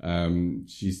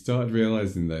 She started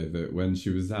realising, though, that when she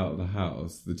was out of the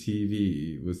house, the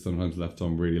TV was sometimes left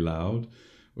on really loud,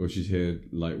 or she'd hear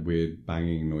like weird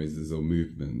banging noises or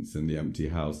movements in the empty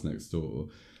house next door.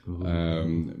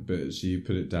 But she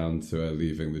put it down to her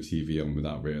leaving the TV on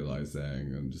without realising,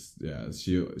 and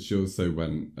she also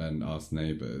went and asked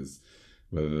neighbours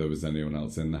whether there was anyone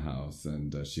else in the house,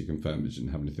 and she confirmed it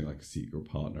didn't have anything like a secret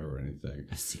partner or anything.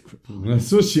 A secret partner?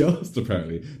 That's what she asked,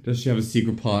 apparently. Does she have a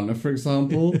secret partner, for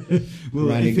example?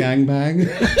 Granny gangbang?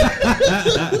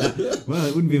 Well,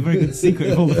 it wouldn't be a very good secret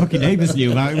if all the fucking neighbours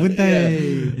knew about it, would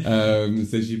they?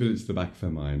 So she put it to the back of her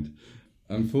mind.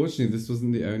 Unfortunately, this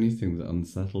wasn't the only thing that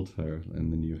unsettled her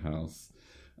in the new house.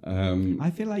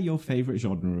 I feel like your favourite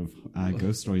genre of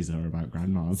ghost stories are about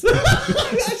grandmas.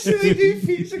 Actually, they do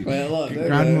feature quite a lot.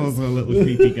 Grandmas are little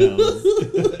creepy girls,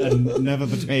 and never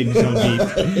the twain shall meet.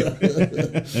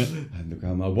 And the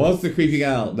grandma was the creepy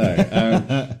girl. No.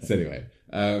 So anyway.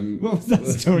 What was that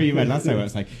story you read last time where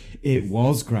it's like, it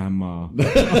was grandma?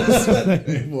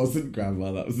 It wasn't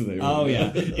grandma, that was the name. Oh,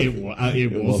 yeah.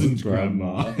 It wasn't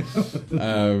grandma.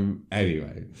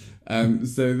 Anyway.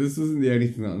 So this wasn't the only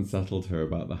thing that unsettled her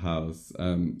about the house.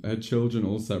 Her children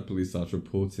all separately started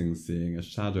reporting seeing a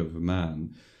shadow of a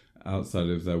man outside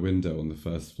of their window on the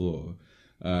first floor.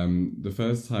 The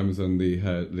first time was when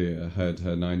Leah heard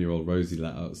her 9-year-old Rosie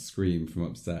let out a scream from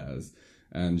upstairs,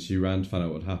 and she ran to find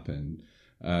out what happened.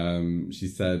 She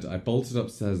said, I bolted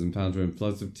upstairs and found her in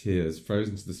floods of tears,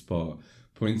 frozen to the spot,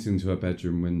 pointing to her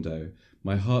bedroom window.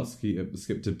 My heart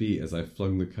skipped a beat as I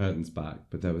flung the curtains back,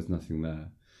 but there was nothing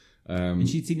there. And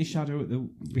she'd seen a shadow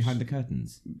behind the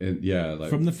curtains?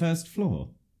 From the first floor?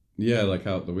 Yeah, like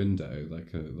out the window,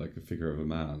 like a figure of a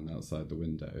man outside the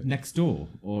window. Next door?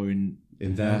 Or in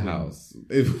their house?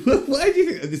 Why do you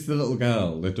think this is the little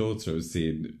girl, the daughter, has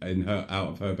seen out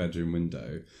of her bedroom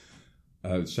window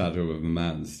a shadow of a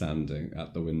man standing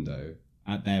at the window?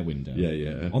 At their window?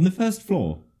 Yeah. On the first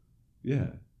floor?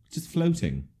 Yeah. Just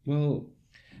floating? Well...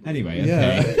 Anyway,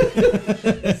 okay.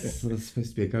 It's supposed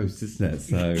to be a ghost, isn't it?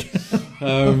 So,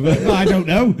 I don't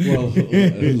know. Well,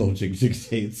 logic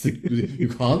dictates you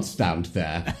can't stand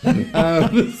there.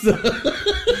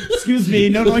 Excuse me,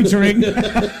 no loitering.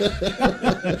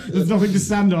 There's nothing to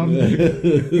stand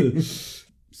on.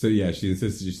 So yeah, she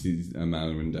insisted she sees a man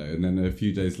in the window, and then a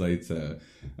few days later,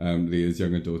 Leah's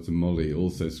younger daughter Molly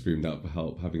also screamed out for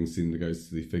help, having seen the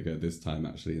ghostly figure, this time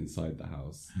actually inside the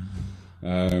house.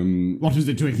 What was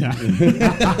it doing there?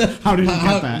 How did it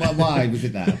get there? Why was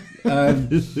it there?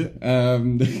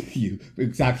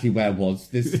 Exactly where was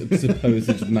this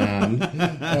supposed man?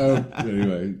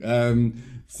 Anyway,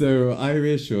 so I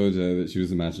reassured her that she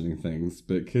was imagining things,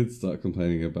 but kids start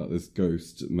complaining about this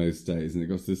ghost most days, and it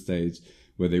got to the stage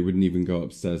where they wouldn't even go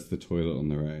upstairs to the toilet on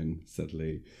their own, said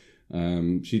Lee.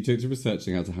 She took to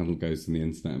researching how to handle ghosts on the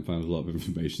internet and found a lot of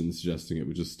information suggesting it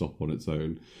would just stop on its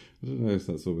own. I don't know if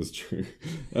that's always true.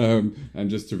 And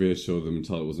just to reassure them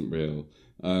until it wasn't real.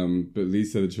 But Lee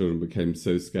said the children became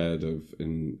so scared of,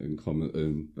 in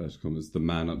inverted commas, the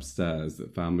man upstairs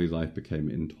that family life became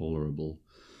intolerable.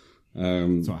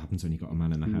 That's what happens when you've got a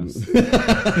man in the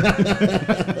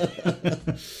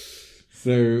house.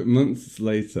 So months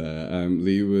later,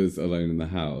 Lee was alone in the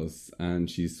house, and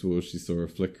she swore she saw a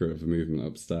flicker of a movement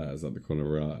upstairs at the corner of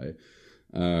her eye.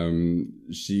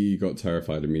 She got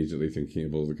terrified immediately, thinking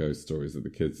of all the ghost stories that the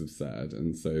kids have said,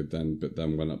 and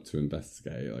then went up to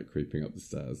investigate, like creeping up the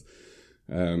stairs.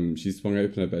 She swung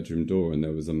open her bedroom door, and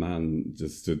there was a man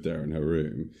just stood there in her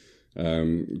room.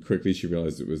 Quickly, she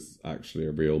realised it was actually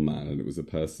a real man, and it was a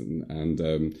person,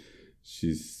 and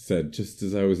she said, just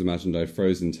as I always imagined, I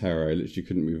froze in terror. I literally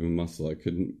couldn't move a muscle. I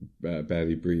couldn't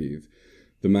barely breathe.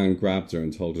 The man grabbed her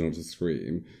and told her not to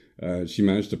scream. She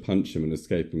managed to punch him and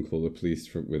escape and call the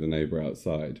police with a neighbour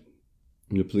outside.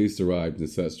 And the police arrived and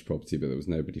searched the property, but there was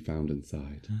nobody found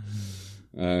inside.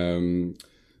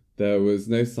 There was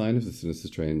no sign of the sinister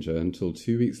stranger until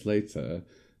 2 weeks later.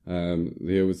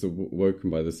 Leah was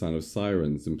woken by the sound of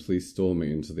sirens and police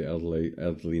storming into the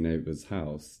elderly neighbour's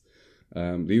house.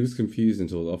 Lee was confused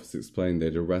until the officer explained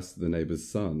they'd arrested the neighbour's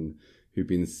son, who'd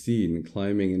been seen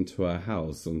climbing into her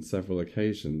house on several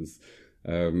occasions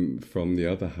from the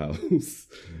other house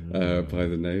by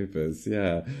the neighbours.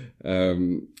 Yeah,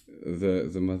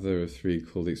 the mother of three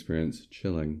called the experience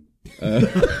chilling.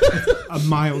 A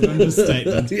mild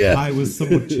understatement. Yeah. I was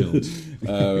somewhat chilled.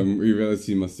 We realised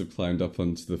he must have climbed up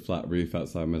onto the flat roof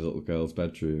outside my little girl's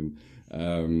bedroom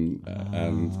and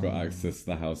got access to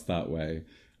the house that way.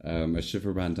 a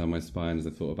shiver ran down my spine as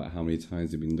I thought about how many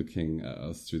times he'd been looking at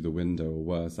us through the window, or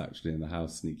worse, actually, in the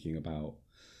house, sneaking about.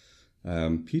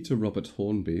 Peter Robert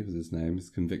Hornby was his name. He's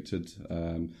convicted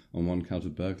on one count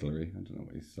of burglary. I don't know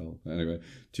what he stole. But anyway,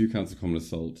 2 counts of common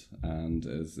assault and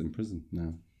is in prison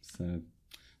now. So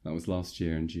that was last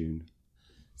year in June.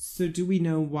 So do we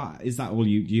know what... Is that all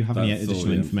you... Do you have any additional all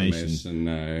the information?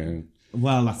 No.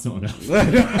 Well, that's not enough.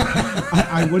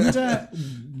 I wonder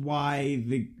why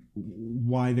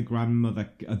the grandmother,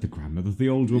 the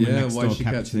old woman next door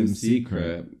kept him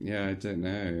secret. Yeah, I don't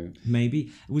know.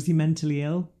 Maybe. Was he mentally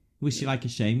ill? Was she, like,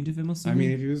 ashamed of him or something? I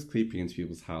mean, if he was creeping into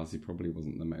people's house, he probably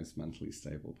wasn't the most mentally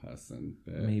stable person.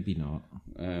 But, maybe not.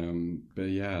 But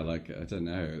yeah, like, I don't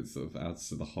know. It sort of adds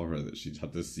to the horror that she'd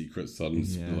had this secret son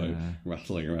like,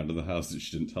 rattling around in the house that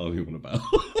she didn't tell anyone about.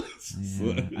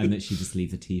 Yeah. And that she just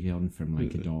leaves the TV on from,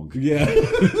 like, a dog. Yeah.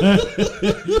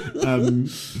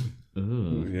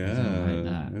 Oh, yeah. I don't like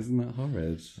that. Isn't that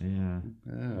horrid? Yeah.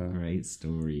 Yeah. Great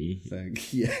story.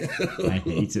 Thank you. I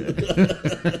hate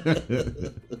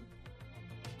it.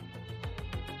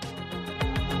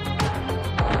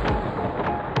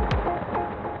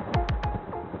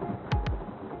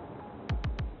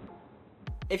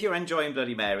 If you're enjoying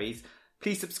Bloody Marys,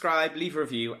 please subscribe, leave a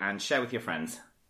review and share with your friends.